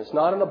sets in. It's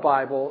not in the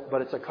Bible,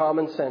 but it's a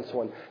common sense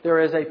one. There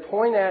is a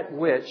point at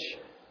which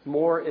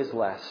more is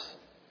less.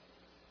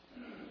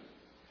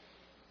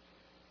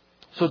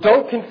 So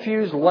don't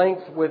confuse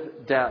length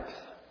with depth.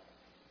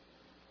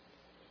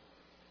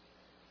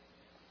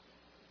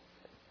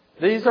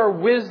 These are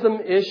wisdom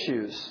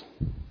issues.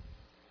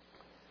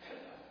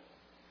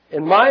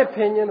 In my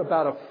opinion,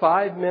 about a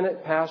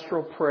 5-minute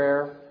pastoral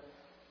prayer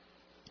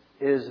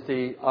is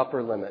the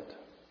upper limit.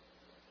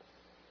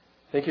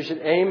 I think you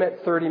should aim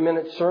at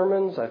 30-minute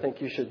sermons. I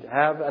think you should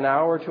have an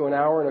hour to an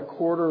hour and a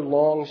quarter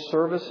long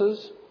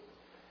services.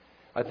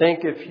 I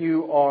think if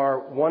you are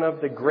one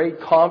of the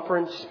great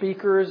conference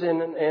speakers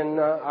in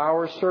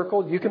our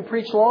circle, you can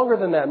preach longer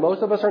than that.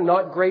 Most of us are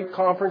not great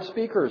conference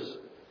speakers.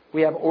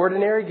 We have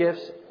ordinary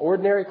gifts,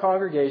 ordinary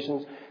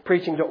congregations,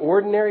 preaching to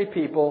ordinary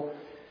people.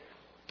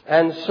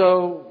 And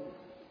so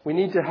we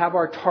need to have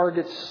our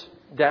targets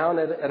down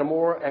at a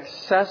more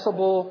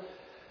accessible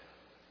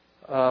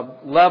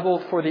level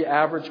for the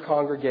average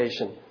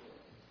congregation.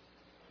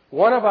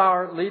 One of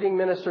our leading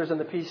ministers in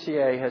the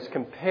PCA has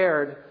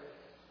compared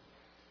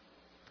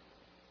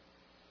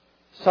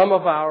some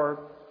of our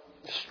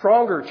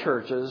stronger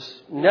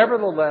churches.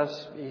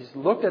 Nevertheless, he's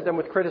looked at them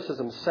with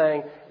criticism,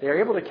 saying they're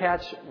able to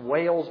catch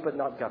whales but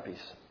not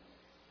guppies.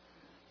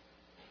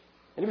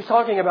 And he was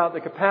talking about the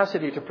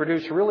capacity to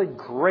produce really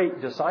great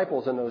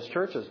disciples in those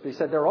churches. But he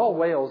said they're all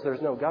whales,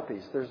 there's no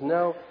guppies.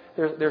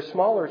 They're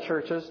smaller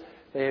churches.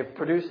 They have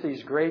produced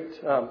these great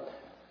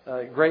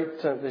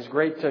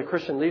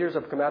Christian leaders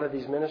have come out of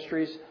these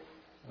ministries,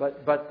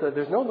 but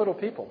there's no little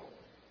people.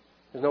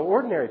 There's no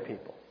ordinary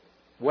people.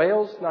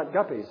 Whales, not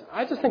guppies.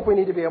 I just think we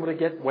need to be able to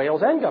get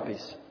whales and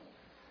guppies.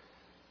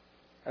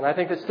 And I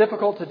think it's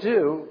difficult to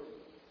do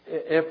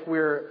if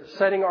we're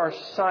setting our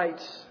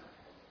sights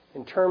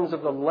in terms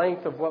of the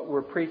length of what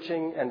we're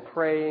preaching and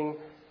praying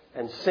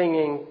and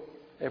singing,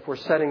 if we're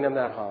setting them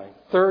that high.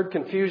 Third,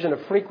 confusion of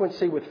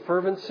frequency with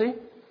fervency.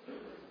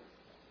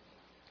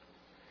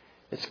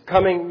 It's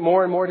coming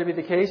more and more to be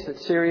the case that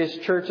serious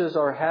churches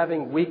are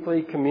having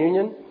weekly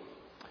communion.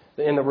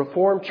 In the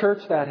Reformed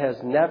Church, that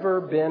has never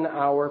been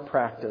our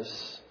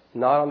practice.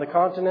 Not on the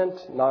continent,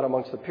 not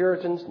amongst the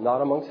Puritans,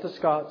 not amongst the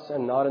Scots,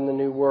 and not in the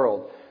New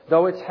World.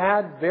 Though it's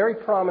had very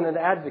prominent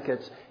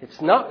advocates,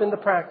 it's not been the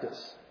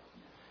practice.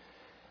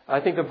 I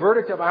think the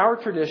verdict of our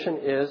tradition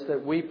is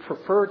that we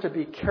prefer to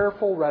be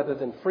careful rather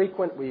than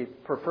frequent. We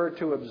prefer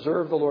to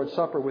observe the Lord's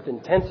Supper with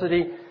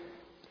intensity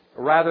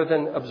rather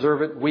than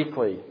observe it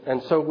weekly.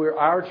 And so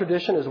our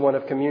tradition is one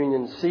of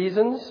communion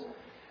seasons.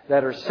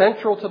 that are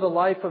central to the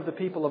life of the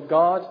people of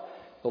God.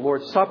 The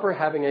Lord's Supper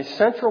having a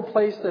central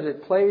place that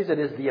it plays. It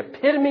is the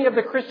epitome of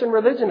the Christian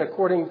religion,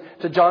 according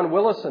to John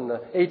Willison,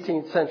 the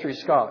 18th century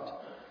Scot.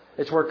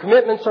 It's where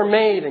commitments are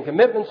made and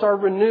commitments are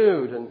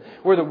renewed and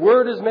where the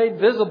Word is made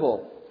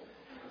visible.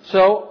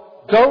 So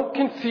don't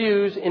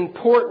confuse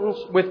importance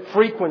with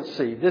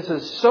frequency. This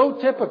is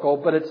so typical,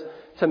 but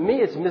to me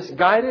it's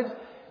misguided,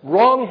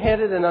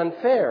 wrong-headed, and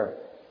unfair.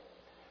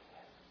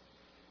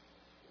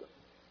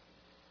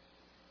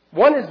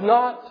 One is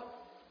not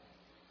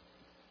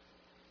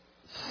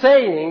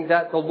saying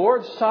that the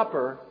Lord's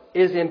Supper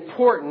is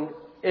important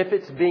if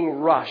it's being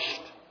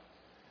rushed.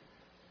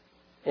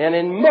 And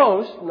in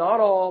most, not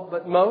all,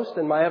 but most,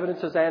 and my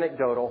evidence is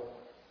anecdotal,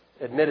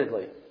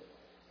 admittedly,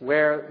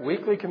 where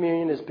weekly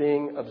communion is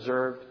being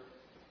observed,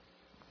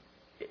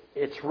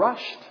 it's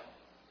rushed.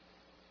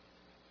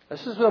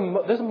 This is a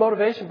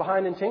motivation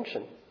behind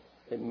intinction.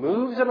 It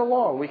moves it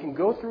along. We can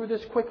go through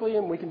this quickly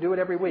and we can do it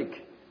every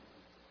week.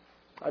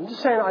 I'm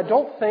just saying, I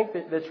don't think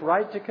that it's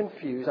right to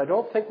confuse. I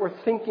don't think we're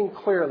thinking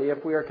clearly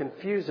if we're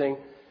confusing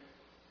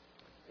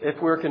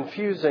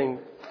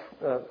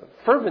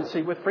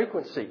fervency with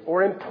frequency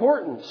or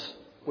importance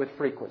with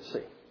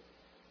frequency.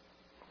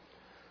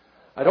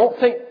 I'm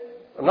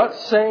not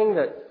saying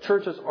that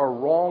churches are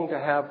wrong to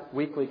have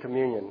weekly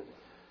communion.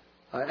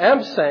 I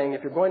am saying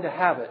if you're going to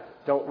have it,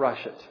 don't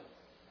rush it.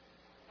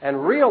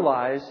 And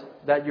realize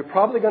that you're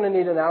probably going to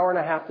need an hour and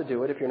a half to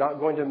do it if you're not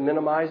going to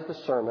minimize the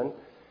sermon.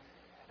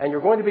 And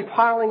you're going to be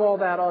piling all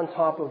that on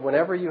top of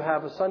whenever you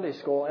have a Sunday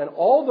school. And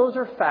all those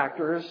are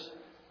factors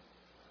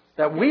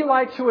that we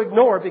like to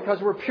ignore because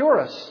we're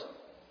purists.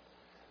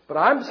 But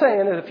I'm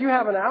saying that if you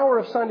have an hour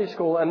of Sunday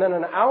school and then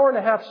an hour and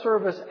a half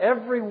service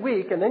every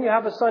week and then you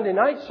have a Sunday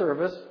night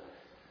service,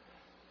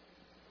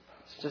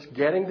 it's just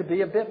getting to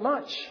be a bit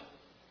much.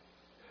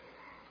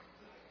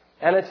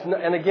 And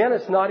again,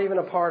 it's not even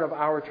a part of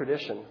our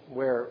tradition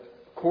where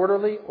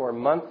quarterly or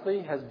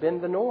monthly has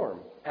been the norm.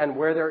 And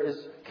where there is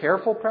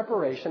careful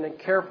preparation and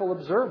careful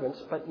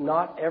observance, but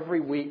not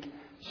every week,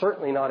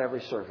 certainly not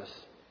every service.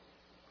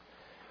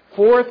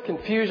 Fourth,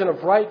 confusion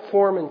of right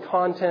form and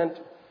content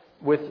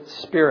with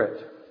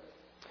spirit.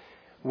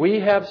 We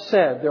have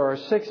said there are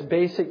 6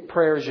 basic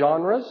prayer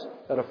genres,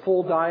 that a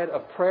full diet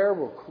of prayer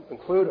will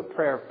include a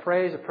prayer of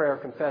praise, a prayer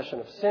of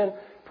confession of sin,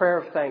 prayer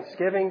of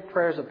thanksgiving,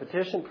 prayers of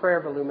petition, prayer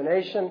of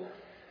illumination,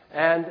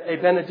 and a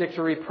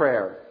benedictory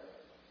prayer.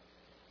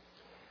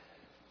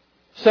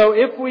 So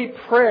if we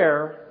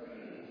pray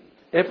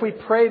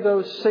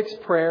those 6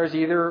 prayers,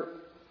 either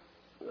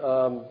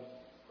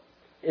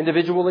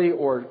individually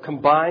or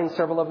combined,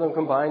 several of them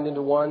combined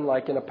into one,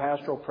 like in a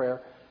pastoral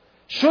prayer,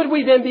 should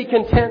we then be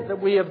content that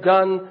we have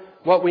done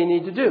what we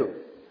need to do?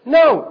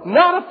 No,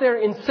 not if they're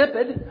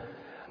insipid.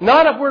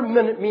 Not if we're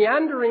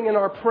meandering in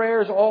our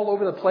prayers all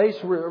over the place,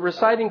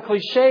 reciting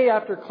cliche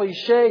after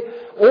cliche,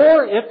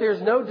 or if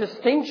there's no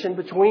distinction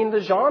between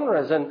the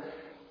genres and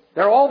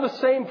they're all the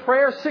same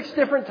prayer 6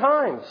 different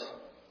times.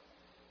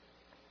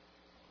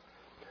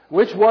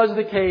 Which was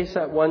the case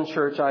at one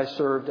church I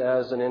served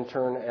as an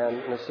intern and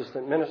an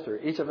assistant minister.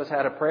 Each of us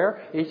had a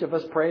prayer. Each of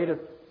us prayed,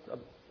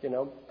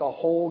 the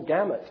whole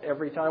gamut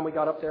every time we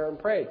got up there and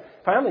prayed.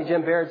 Finally,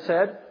 Jim Baird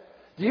said,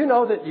 "Do you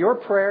know that your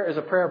prayer is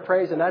a prayer of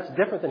praise and that's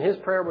different than his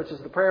prayer, which is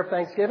the prayer of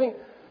thanksgiving?"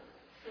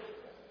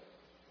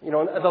 And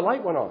the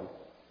light went on.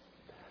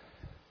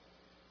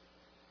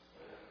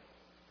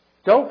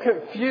 Don't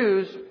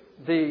confuse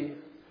the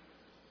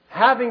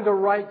having the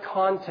right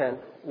content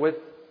with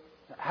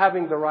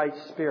having the right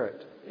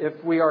spirit.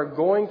 If we are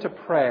going to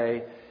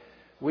pray,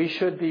 we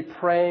should be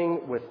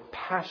praying with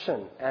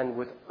passion and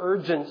with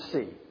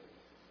urgency.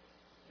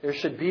 There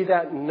should be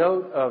that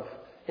note of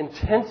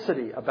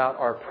intensity about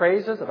our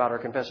praises, about our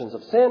confessions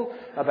of sin,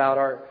 about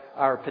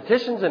our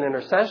petitions and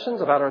intercessions,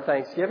 about our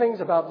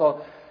thanksgivings, about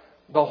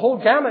the whole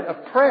gamut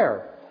of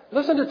prayer.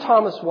 Listen to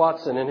Thomas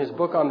Watson in his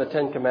book on the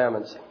 10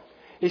 Commandments.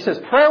 He says,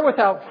 "Prayer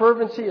without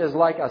fervency is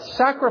like a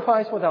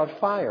sacrifice without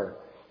fire.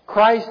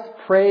 Christ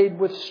prayed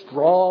with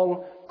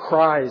strong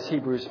cries,"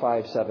 Hebrews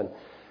 5:7.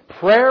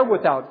 Prayer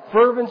without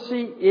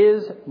fervency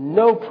is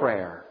no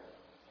prayer.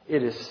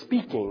 It is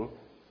speaking,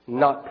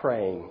 not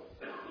praying.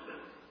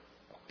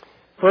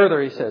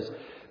 Further, he says,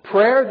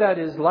 prayer that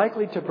is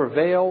likely to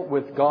prevail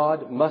with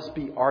God must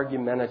be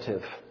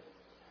argumentative.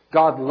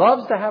 God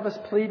loves to have us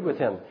plead with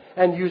Him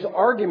and use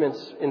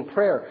arguments in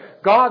prayer.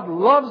 God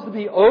loves to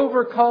be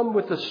overcome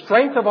with the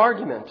strength of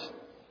argument.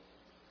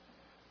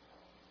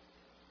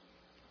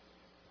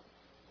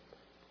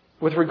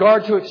 With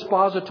regard to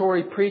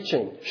expository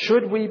preaching,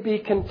 should we be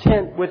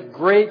content with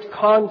great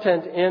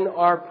content in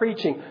our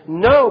preaching?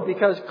 No,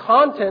 because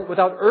content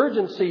without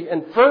urgency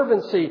and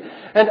fervency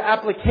and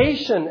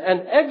application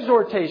and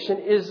exhortation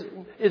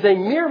is a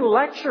mere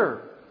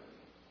lecture.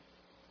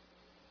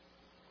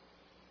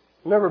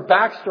 Remember,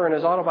 Baxter in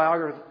his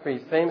autobiography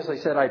famously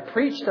said, "I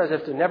preached as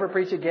if to never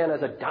preach again,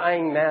 as a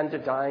dying man to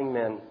dying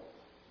men."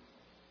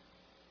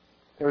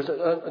 There was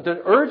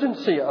an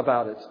urgency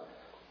about it.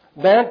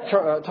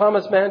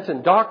 Thomas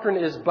Manton, doctrine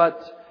is but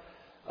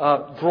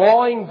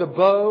drawing the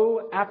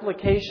bow,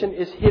 application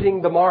is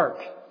hitting the mark.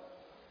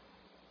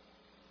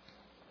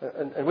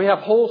 And we have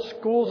whole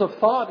schools of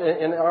thought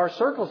in our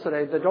circles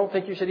today that don't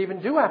think you should even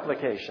do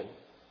application.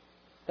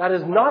 That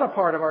is not a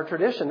part of our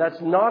tradition. That's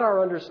not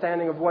our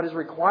understanding of what is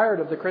required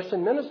of the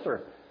Christian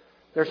minister.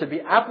 There should be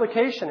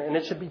application, and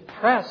it should be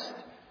pressed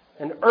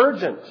and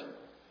urgent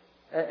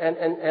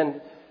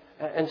and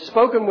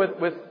spoken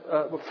with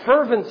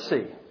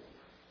fervency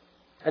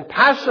and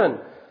passion.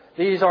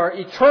 These are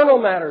eternal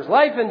matters,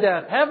 life and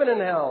death, heaven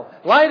and hell,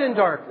 light and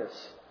darkness.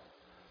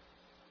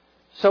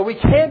 So we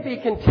can't be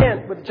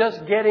content with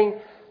just getting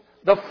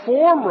the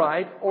form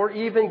right or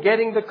even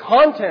getting the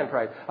content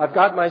right. I've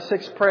got my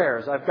 6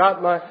 prayers. I've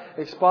got my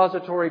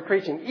expository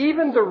preaching.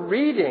 Even the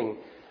reading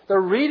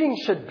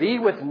should be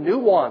with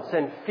nuance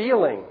and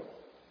feeling.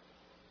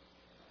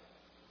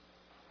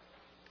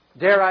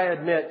 Dare I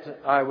admit,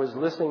 I was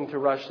listening to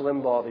Rush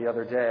Limbaugh the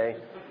other day,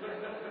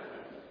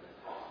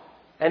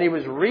 and he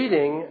was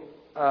reading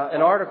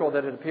an article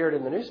that had appeared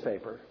in the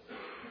newspaper.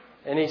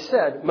 And he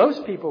said,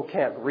 most people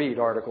can't read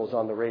articles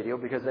on the radio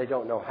because they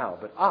don't know how.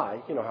 But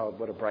you know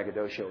what a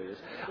braggadocio is.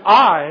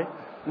 I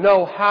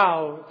know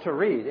how to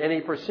read. And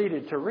he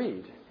proceeded to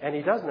read. And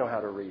he does know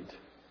how to read.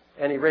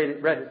 And he read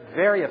it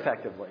very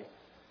effectively.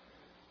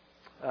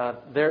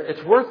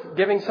 It's worth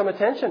giving some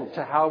attention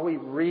to how we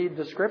read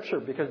the Scripture,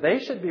 because they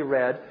should be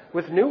read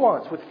with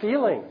nuance, with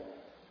feeling.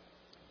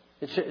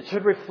 It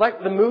should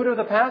reflect the mood of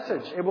the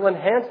passage. It will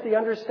enhance the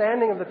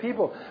understanding of the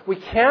people. We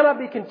cannot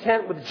be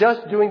content with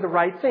just doing the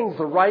right things,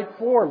 the right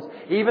forms,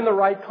 even the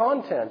right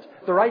content.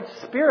 The right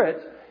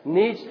spirit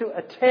needs to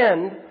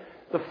attend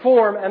the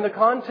form and the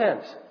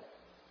content.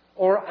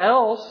 Or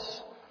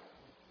else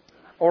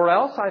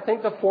I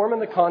think the form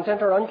and the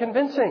content are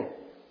unconvincing.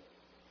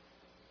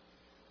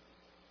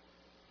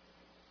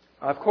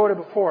 I've quoted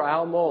before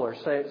Al Mohler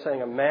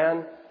saying a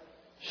man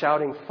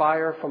shouting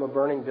fire from a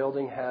burning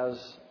building has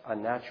a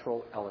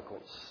natural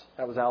eloquence.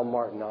 That was Al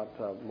Martin, not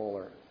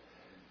Mohler.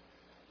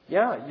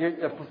 Yeah,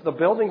 if the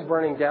building's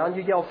burning down,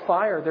 you yell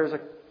fire. There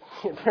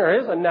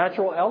is a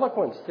natural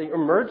eloquence. The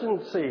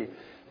emergency,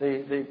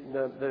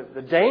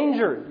 the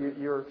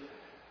danger.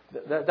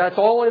 That's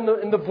all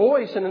in the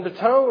voice and in the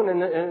tone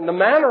and in the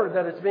manner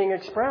that it's being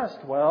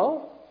expressed.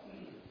 Well,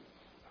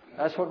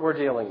 that's what we're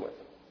dealing with.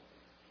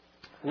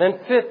 And then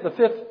the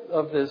fifth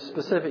of the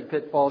specific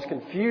pitfalls,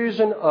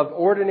 confusion of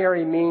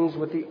ordinary means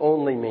with the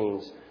only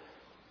means.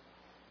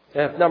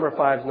 If number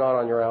 5 is not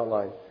on your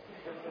outline.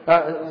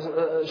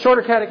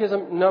 Shorter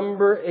Catechism,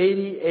 number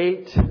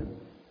 88.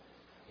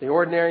 The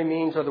ordinary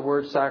means are the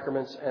word,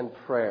 sacraments, and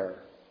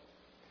prayer.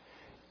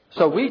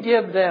 So we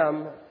give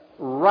them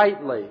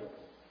rightly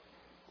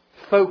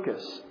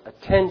focus,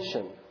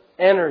 attention,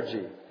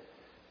 energy,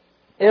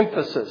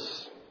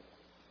 emphasis.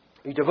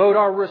 We devote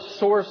our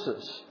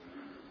resources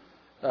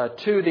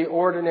to the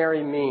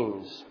ordinary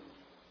means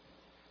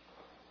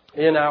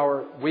in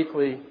our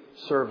weekly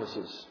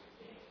services.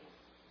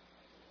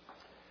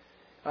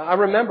 I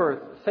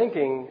remember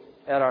thinking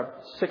at our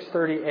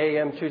 6:30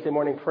 a.m. Tuesday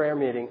morning prayer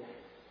meeting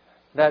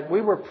that we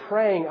were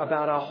praying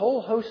about a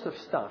whole host of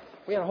stuff.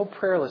 We had a whole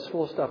prayer list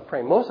full of stuff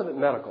praying, most of it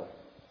medical.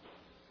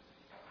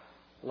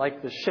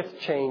 Like the shift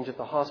change at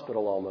the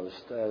hospital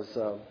almost, as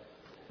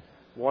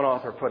one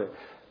author put it.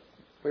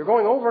 We were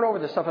going over and over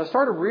this stuff. I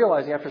started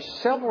realizing after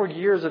several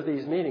years of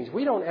these meetings,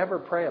 we don't ever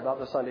pray about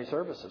the Sunday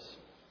services.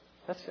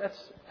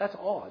 That's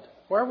odd.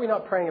 Why are we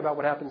not praying about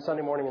what happens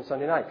Sunday morning and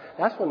Sunday night?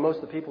 That's when most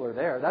of the people are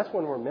there. That's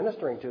when we're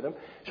ministering to them.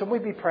 Shouldn't we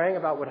be praying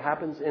about what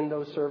happens in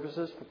those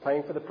services?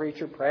 Praying for the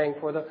preacher, praying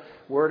for the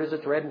word as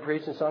it's read and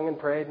preached and sung and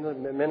prayed,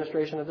 and the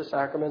administration of the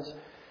sacraments?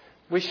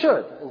 We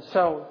should. And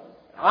so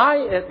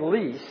I at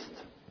least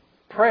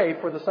pray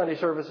for the Sunday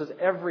services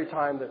every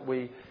time that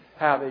we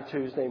have a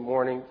Tuesday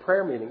morning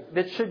prayer meeting.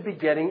 That should be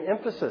getting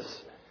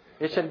emphasis.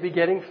 It should be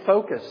getting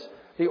focus.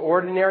 The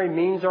ordinary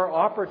means are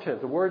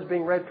operative. The words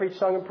being read, preached,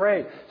 sung, and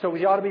prayed. So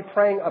we ought to be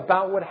praying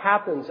about what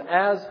happens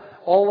as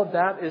all of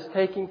that is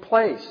taking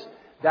place.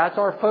 That's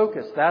our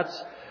focus. That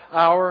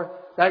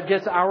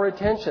gets our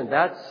attention.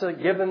 That's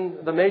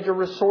given the major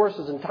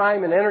resources and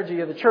time and energy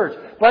of the church.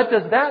 But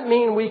does that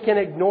mean we can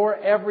ignore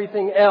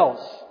everything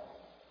else?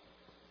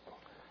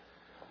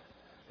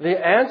 The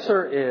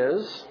answer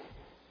is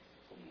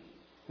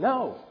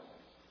no.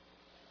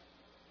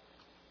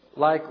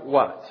 Like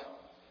what?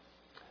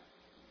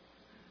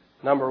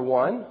 Number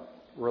 1,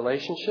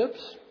 relationships.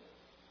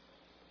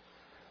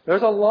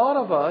 There's a lot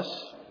of us,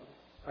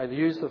 I've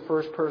used the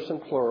first person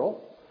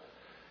plural,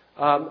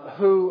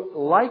 who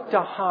like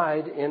to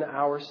hide in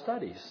our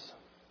studies.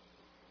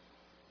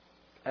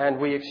 And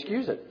we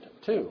excuse it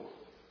too.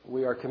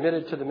 We are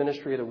committed to the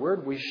ministry of the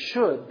Word. We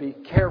should be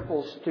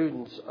careful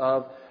students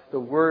of the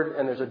Word.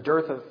 And there's a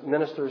dearth of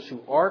ministers who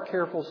are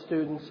careful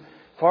students.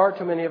 Far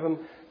too many of them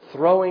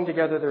throwing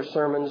together their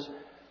sermons,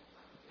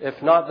 if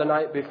not the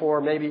night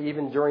before, maybe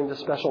even during the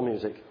special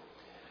music.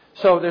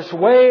 So there's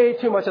way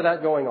too much of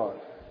that going on.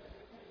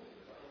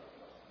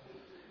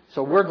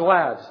 So we're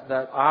glad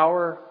that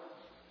our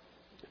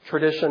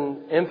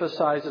Tradition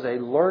emphasizes a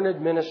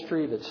learned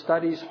ministry that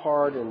studies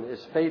hard and is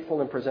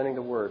faithful in presenting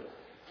the Word.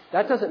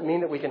 That doesn't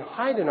mean that we can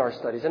hide in our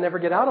studies and never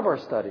get out of our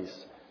studies.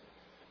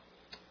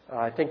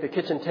 I think the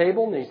kitchen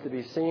table needs to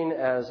be seen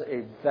as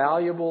a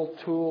valuable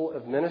tool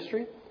of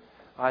ministry.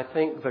 I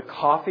think the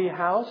coffee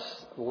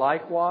house,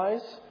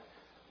 likewise,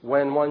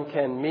 when one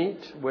can meet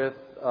with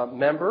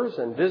members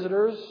and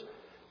visitors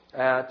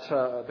at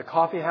the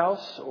coffee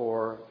house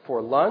or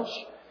for lunch,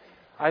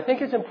 I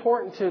think it's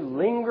important to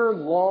linger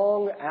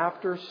long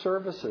after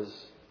services.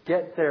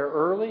 Get there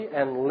early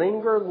and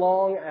linger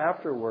long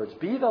afterwards.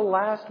 Be the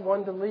last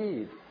one to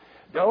leave.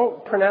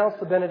 Don't pronounce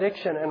the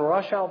benediction and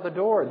rush out the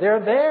door.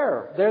 They're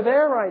there. They're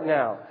there right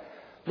now.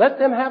 Let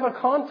them have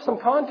some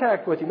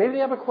contact with you. Maybe they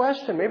have a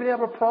question. Maybe they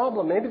have a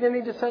problem. Maybe they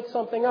need to set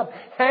something up.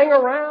 Hang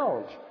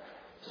around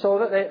so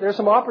that there's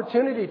some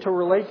opportunity to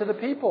relate to the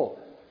people.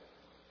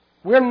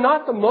 We're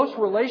not the most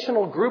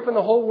relational group in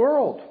the whole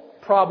world,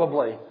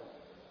 probably.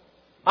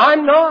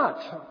 I'm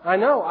not. I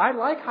know. I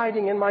like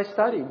hiding in my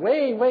study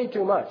way, way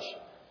too much.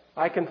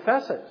 I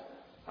confess it.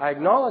 I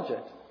acknowledge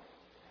it.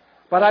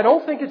 But I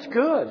don't think it's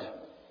good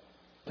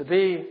to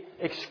be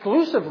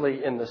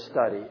exclusively in the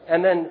study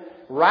and then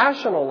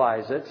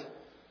rationalize it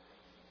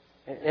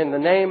in the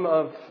name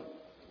of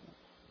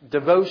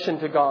devotion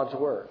to God's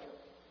Word.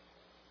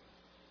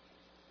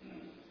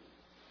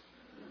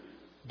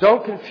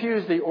 Don't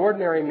confuse the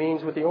ordinary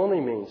means with the only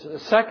means. The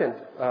second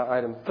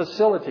item,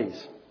 facilities.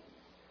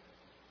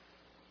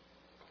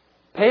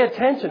 Pay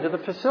attention to the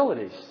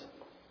facilities.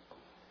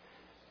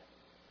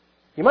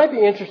 You might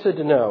be interested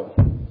to know,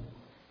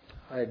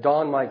 I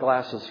donned my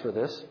glasses for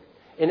this.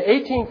 In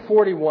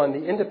 1841,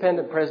 the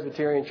Independent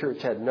Presbyterian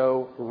Church had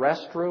no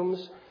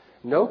restrooms,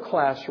 no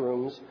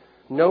classrooms,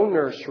 no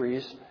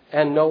nurseries,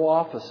 and no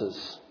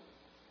offices.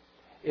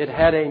 It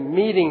had a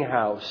meeting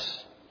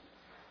house.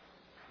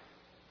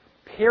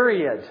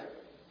 Period.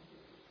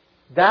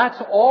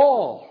 That's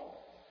all.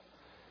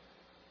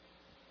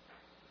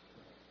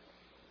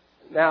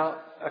 Now,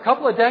 a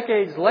couple of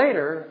decades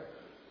later,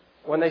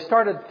 when they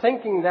started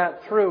thinking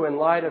that through in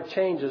light of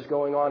changes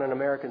going on in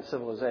American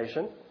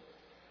civilization,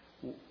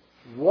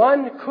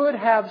 one could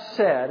have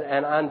said,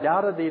 and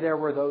undoubtedly there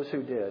were those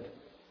who did,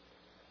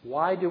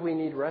 why do we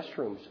need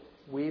restrooms?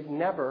 We've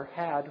never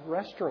had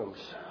restrooms.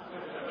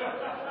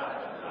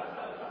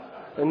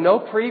 And no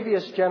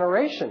previous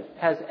generation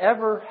has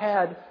ever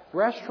had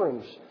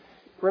restrooms.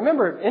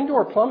 Remember,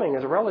 indoor plumbing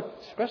is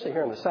especially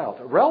here in the South,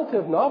 a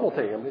relative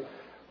novelty. I mean,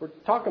 we're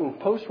talking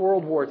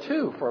post-World War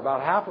II for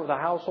about half of the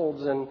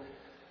households in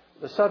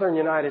the southern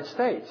United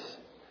States.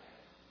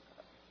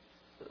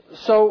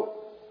 So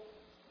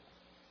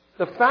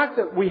the fact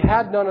that we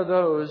had none of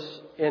those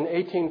in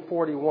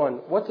 1841,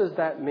 what does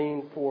that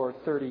mean for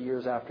 30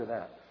 years after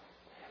that?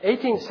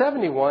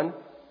 1871,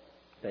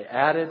 they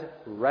added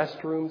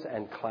restrooms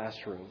and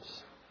classrooms.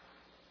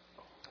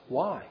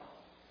 Why?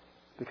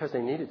 Because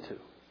they needed to.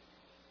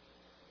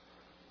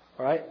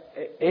 All right.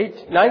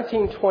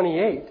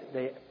 1928,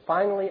 they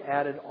finally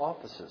added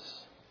offices.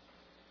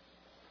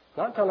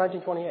 Not until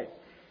 1928.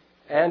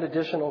 And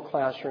additional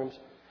classrooms.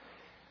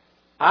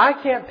 I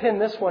can't pin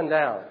this one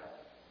down.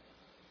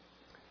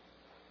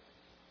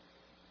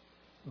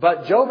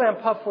 But Joe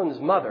Van Pufflin's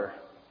mother,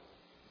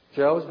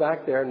 Joe's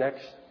back there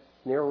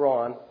near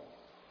Ron.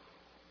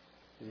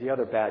 He's the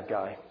other bad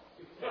guy.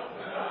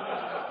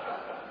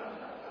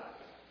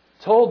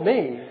 Told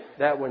me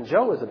that when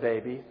Joe was a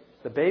baby,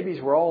 the babies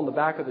were all in the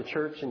back of the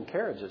church in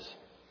carriages.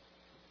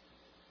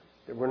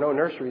 There were no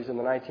nurseries in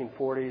the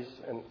 1940s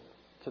and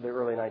to the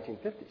early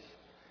 1950s.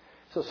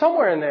 So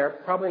somewhere in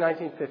there, probably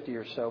 1950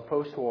 or so,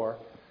 post-war,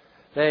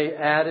 they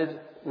added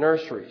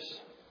nurseries.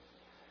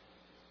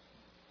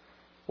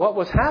 What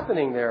was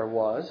happening there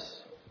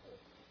was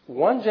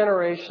one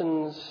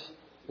generation's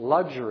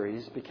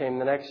luxuries became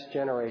the next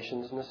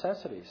generation's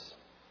necessities.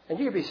 And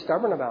you could be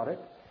stubborn about it.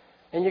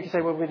 And you can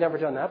say, well, we've never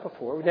done that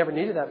before. We've never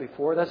needed that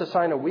before. That's a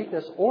sign of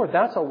weakness. Or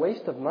that's a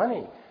waste of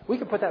money. We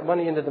could put that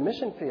money into the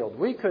mission field.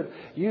 We could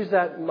use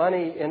that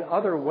money in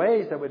other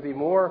ways that would be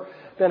more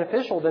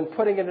beneficial than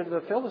putting it into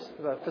the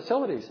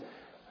facilities.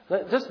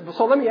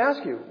 So let me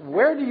ask you,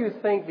 where do you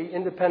think the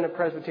Independent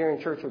Presbyterian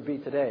Church would be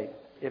today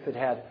if it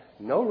had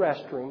no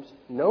restrooms,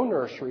 no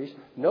nurseries,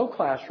 no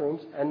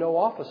classrooms, and no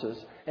offices,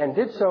 and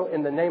did so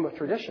in the name of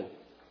tradition?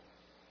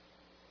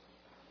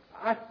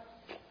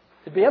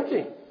 It'd be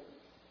empty.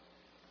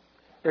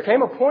 There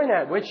came a point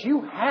at which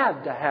you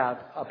had to have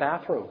a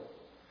bathroom.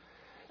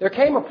 There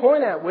came a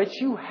point at which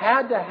you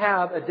had to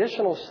have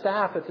additional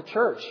staff at the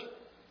church.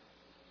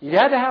 You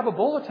had to have a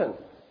bulletin.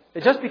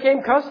 It just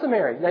became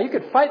customary. Now, you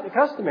could fight the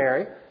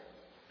customary,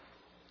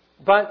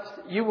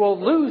 but you will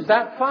lose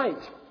that fight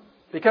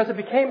because it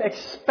became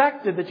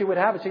expected that you would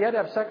have it. So you had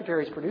to have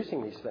secretaries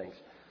producing these things.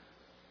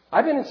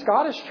 I've been in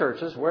Scottish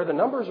churches where the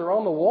numbers are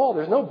on the wall.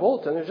 There's no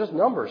bulletin. There's just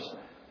numbers.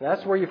 And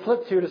that's where you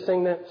flip to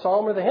sing the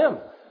psalm or the hymn.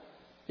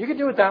 You could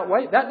do it that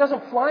way. That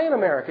doesn't fly in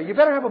America. You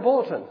better have a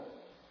bulletin.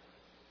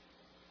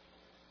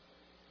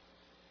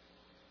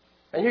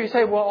 And you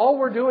say, well, all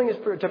we're doing is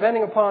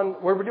depending upon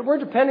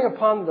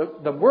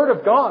the Word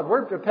of God.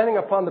 We're depending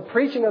upon the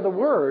preaching of the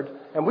Word.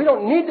 And we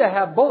don't need to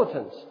have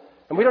bulletins.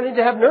 And we don't need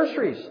to have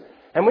nurseries.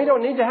 And we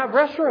don't need to have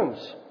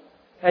restrooms.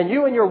 And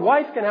you and your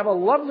wife can have a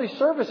lovely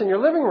service in your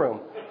living room.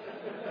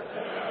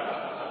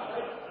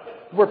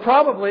 Where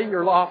probably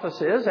your office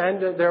is,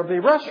 and there'll be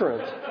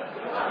restrooms.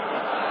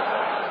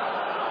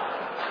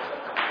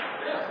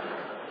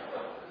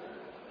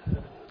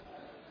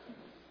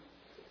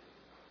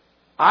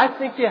 I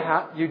think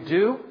you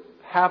do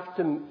have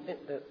to,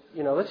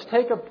 let's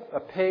take a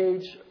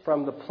page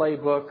from the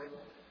playbook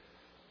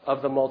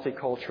of the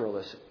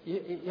multiculturalists.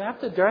 You have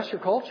to address your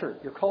culture.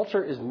 Your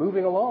culture is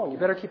moving along. You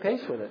better keep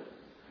pace with it.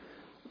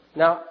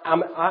 Now,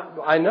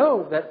 I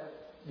know that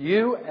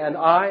you and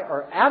I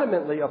are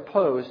adamantly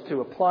opposed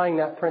to applying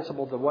that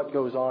principle to what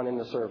goes on in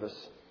the service.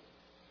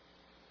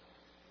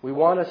 We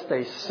want to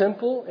stay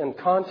simple in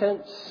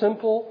content,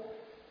 simple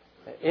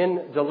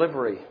in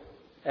delivery.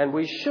 And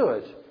we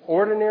should.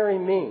 Ordinary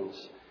means.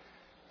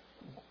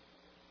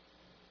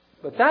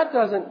 But that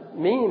doesn't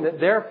mean that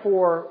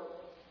therefore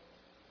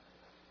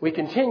we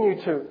continue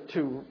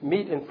to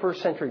meet in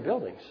first century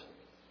buildings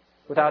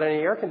without any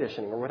air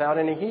conditioning or without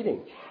any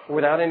heating or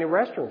without any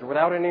restrooms, or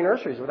without any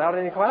nurseries, without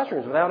any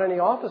classrooms, without any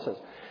offices.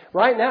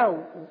 Right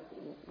now,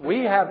 we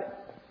have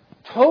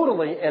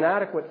totally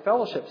inadequate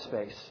fellowship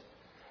space.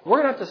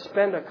 We're going to have to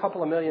spend a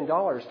couple of $1 million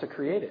to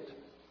create it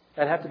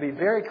and have to be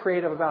very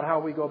creative about how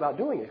we go about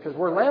doing it because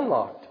we're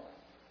landlocked.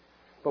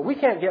 But we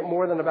can't get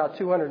more than about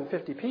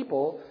 250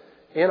 people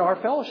in our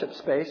fellowship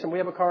space, and we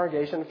have a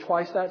congregation of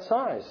twice that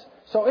size.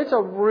 So it's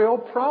a real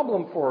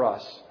problem for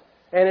us,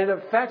 and it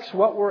affects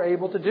what we're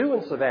able to do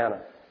in Savannah.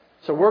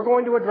 So we're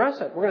going to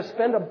address it. We're going to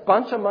spend a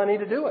bunch of money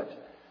to do it.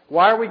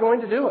 Why are we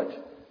going to do it?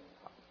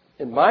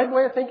 In my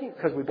way of thinking,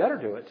 because we better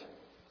do it,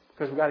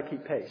 because we've got to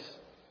keep pace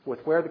with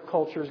where the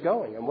culture is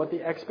going and what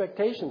the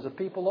expectations of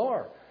people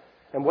are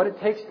and what it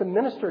takes to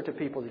minister to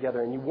people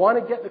together. And you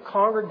want to get the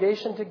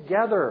congregation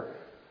together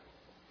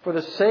for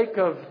the sake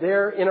of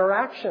their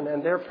interaction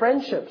and their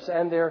friendships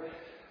and their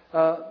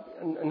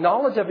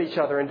knowledge of each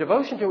other and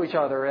devotion to each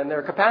other and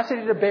their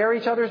capacity to bear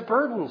each other's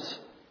burdens.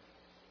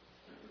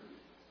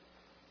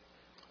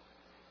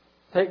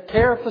 Take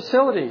care of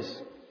facilities.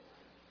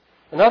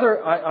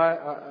 Another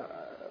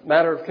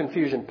matter of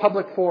confusion,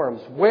 public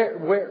forums.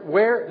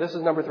 Where, this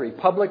is number 3,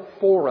 public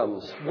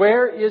forums.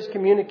 Where is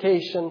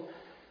communication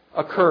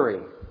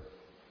occurring?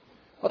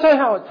 I'll tell you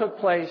how it took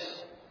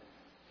place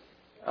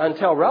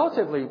until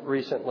relatively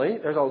recently.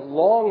 There's a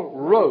long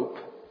rope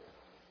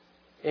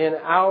in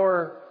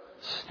our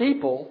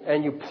steeple,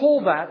 and you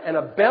pull that, and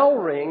a bell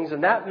rings,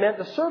 and that meant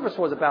the service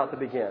was about to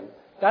begin.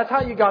 That's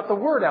how you got the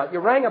word out. You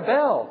rang a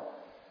bell.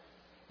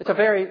 It's a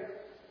very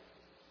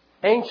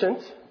ancient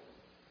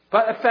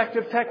but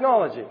effective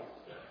technology.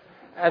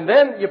 And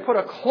then you put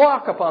a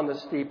clock up on the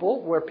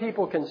steeple where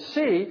people can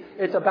see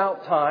it's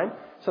about time.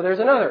 So there's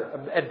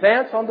another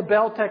advance on the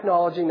bell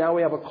technology. Now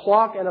we have a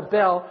clock and a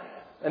bell.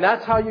 And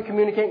that's how you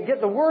communicate and get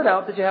the word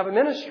out that you have a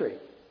ministry.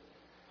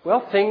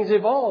 Well, things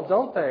evolve,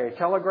 don't they?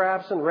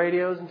 Telegraphs and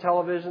radios and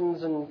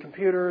televisions and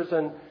computers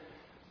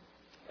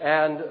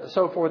and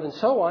so forth and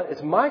so on.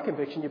 It's my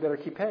conviction you better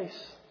keep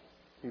pace.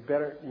 You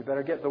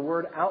better get the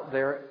word out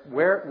there.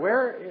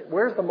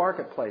 Where's the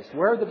marketplace?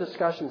 Where are the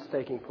discussions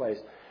taking place?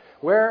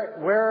 Where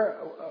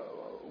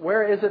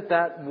is it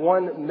that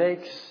one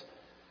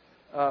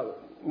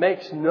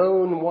makes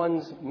known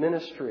one's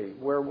ministry?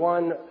 Where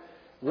one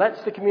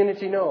lets the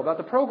community know about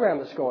the program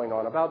that's going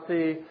on, about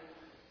the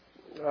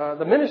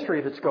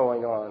ministry that's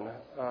going on,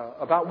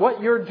 about what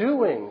you're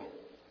doing.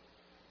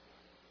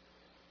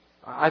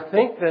 I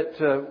think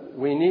that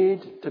we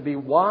need to be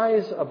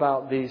wise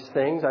about these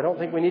things. I don't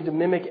think we need to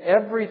mimic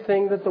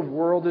everything that the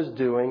world is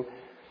doing.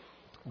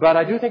 But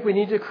I do think we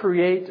need to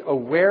create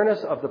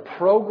awareness of the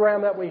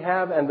program that we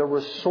have and the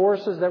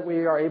resources that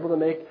we are able to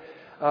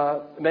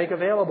make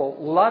available.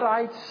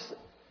 Luddites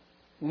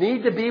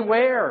need to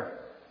beware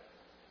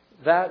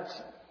that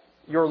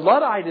your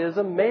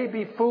Ludditism may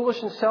be foolish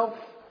and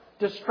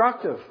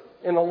self-destructive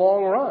in the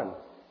long run.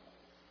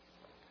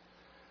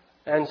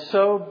 And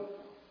so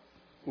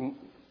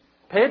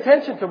pay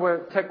attention to where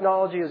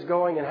technology is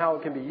going and how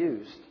it can be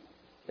used.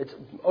 It's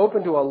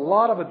open to a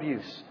lot of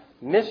abuse,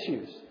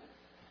 misuse,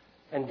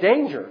 and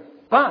danger.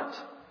 But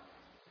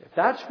if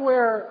that's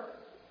where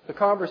the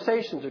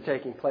conversations are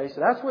taking place,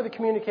 and that's where the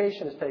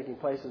communication is taking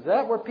place, is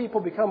that where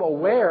people become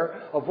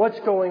aware of what's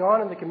going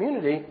on in the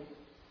community,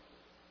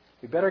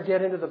 we better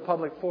get into the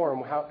public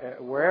forum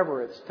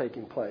wherever it's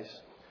taking place.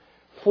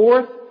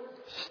 4th,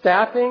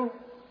 staffing.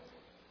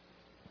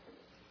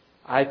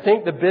 I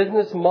think the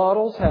business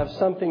models have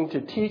something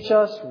to teach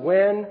us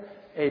when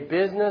a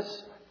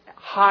business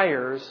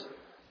hires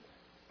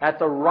at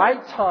the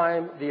right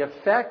time. The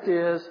effect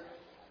is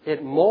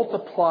it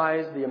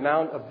multiplies the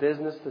amount of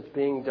business that's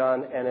being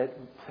done and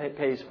it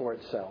pays for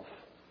itself.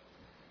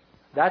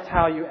 That's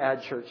how you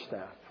add church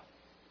staff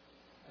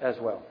as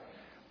well.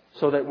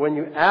 So that when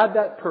you add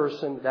that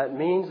person, that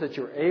means that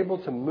you're able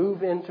to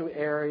move into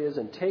areas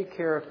and take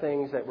care of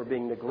things that were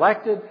being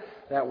neglected,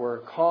 that were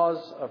a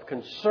cause of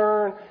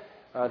concern,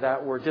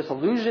 that were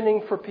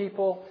disillusioning for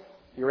people.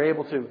 You're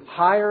able to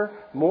hire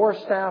more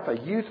staff, a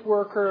youth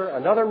worker,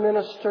 another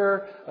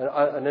minister,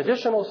 an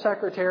additional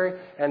secretary,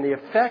 and the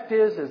effect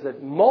is that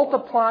it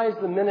multiplies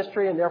the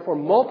ministry and therefore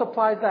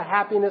multiplies the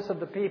happiness of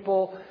the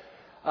people,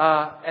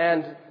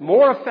 and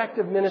more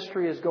effective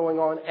ministry is going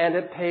on, and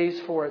it pays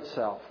for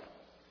itself.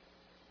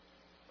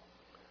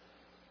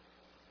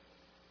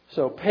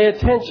 So pay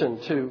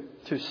attention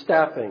to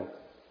staffing.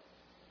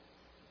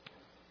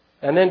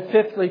 And then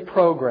fifthly,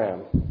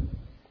 program.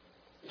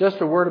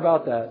 Just a word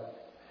about that.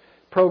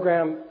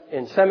 Program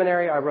in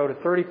seminary, I wrote a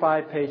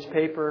 35-page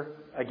paper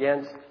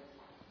against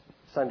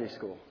Sunday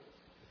school.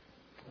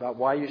 About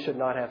why you should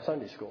not have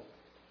Sunday school.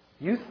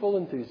 Youthful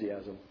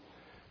enthusiasm.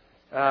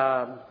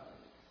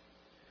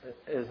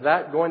 Is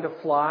that going to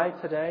fly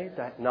today,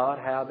 to not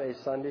have a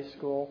Sunday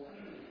school?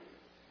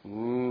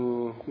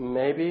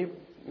 Maybe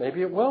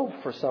it will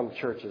for some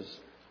churches.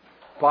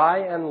 By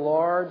and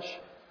large,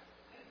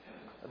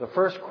 the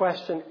first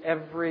question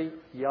every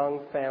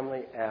young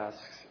family asks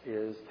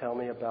is, tell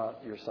me about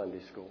your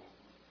Sunday school.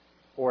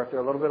 Or if they're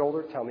a little bit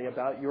older, tell me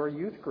about your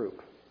youth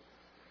group.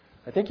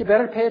 I think you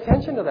better pay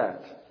attention to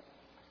that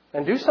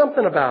and do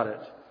something about it.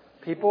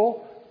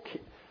 People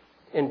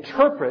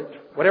interpret,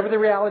 whatever the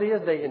reality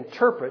is, they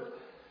interpret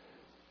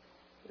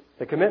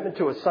the commitment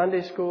to a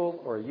Sunday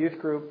school or a youth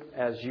group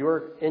as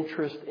your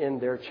interest in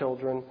their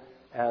children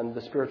and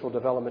the spiritual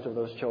development of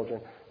those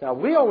children. Now,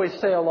 we always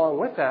say along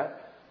with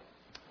that,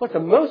 look, the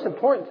most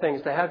important thing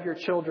is to have your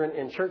children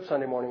in church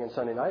Sunday morning and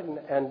Sunday night,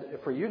 and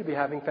for you to be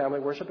having family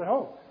worship at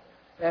home.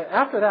 And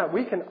after that,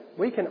 we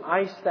can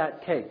ice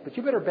that cake, but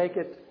you better bake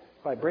it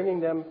by bringing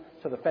them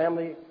to the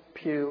family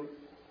pew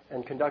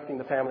and conducting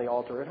the family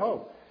altar at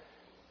home.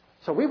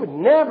 So we would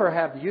never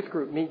have the youth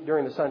group meet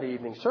during the Sunday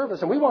evening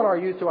service, and we want our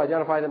youth to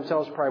identify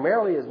themselves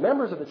primarily as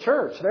members of the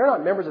church. They're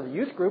not members of the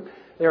youth group.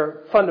 They're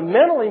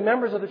fundamentally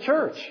members of the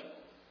church.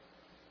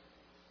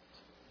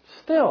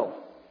 Still,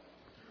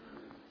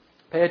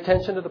 pay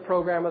attention to the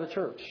program of the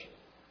church.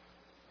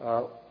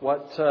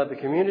 What the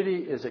community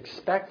is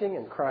expecting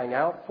and crying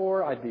out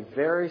for, I'd be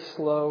very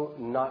slow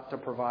not to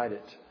provide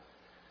it.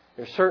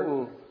 There's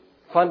certain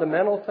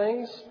fundamental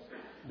things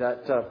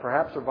that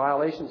perhaps are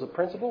violations of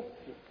principle.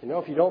 You know,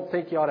 if you don't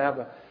think you ought to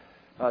have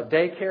a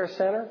daycare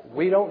center,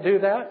 we don't do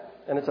that,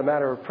 and it's a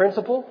matter of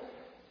principle.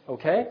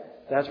 Okay?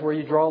 That's where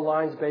you draw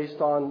lines based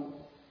on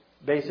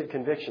basic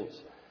convictions.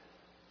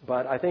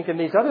 But I think in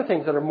these other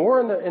things that are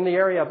more in the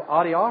area of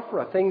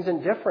adiaphora, things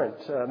indifferent,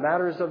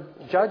 matters of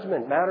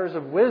judgment, matters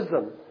of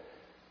wisdom,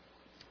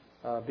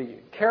 be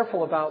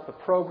careful about the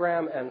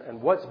program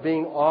and what's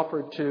being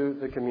offered to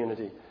the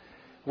community.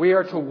 We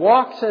are to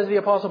walk, says the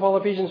Apostle Paul,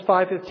 Ephesians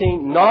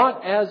 5:15,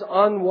 not as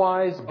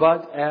unwise,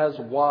 but as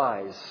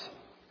wise.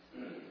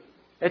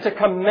 It's a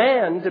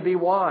command to be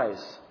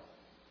wise.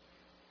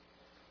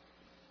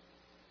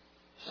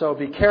 So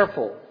be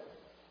careful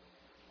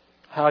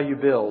how you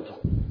build.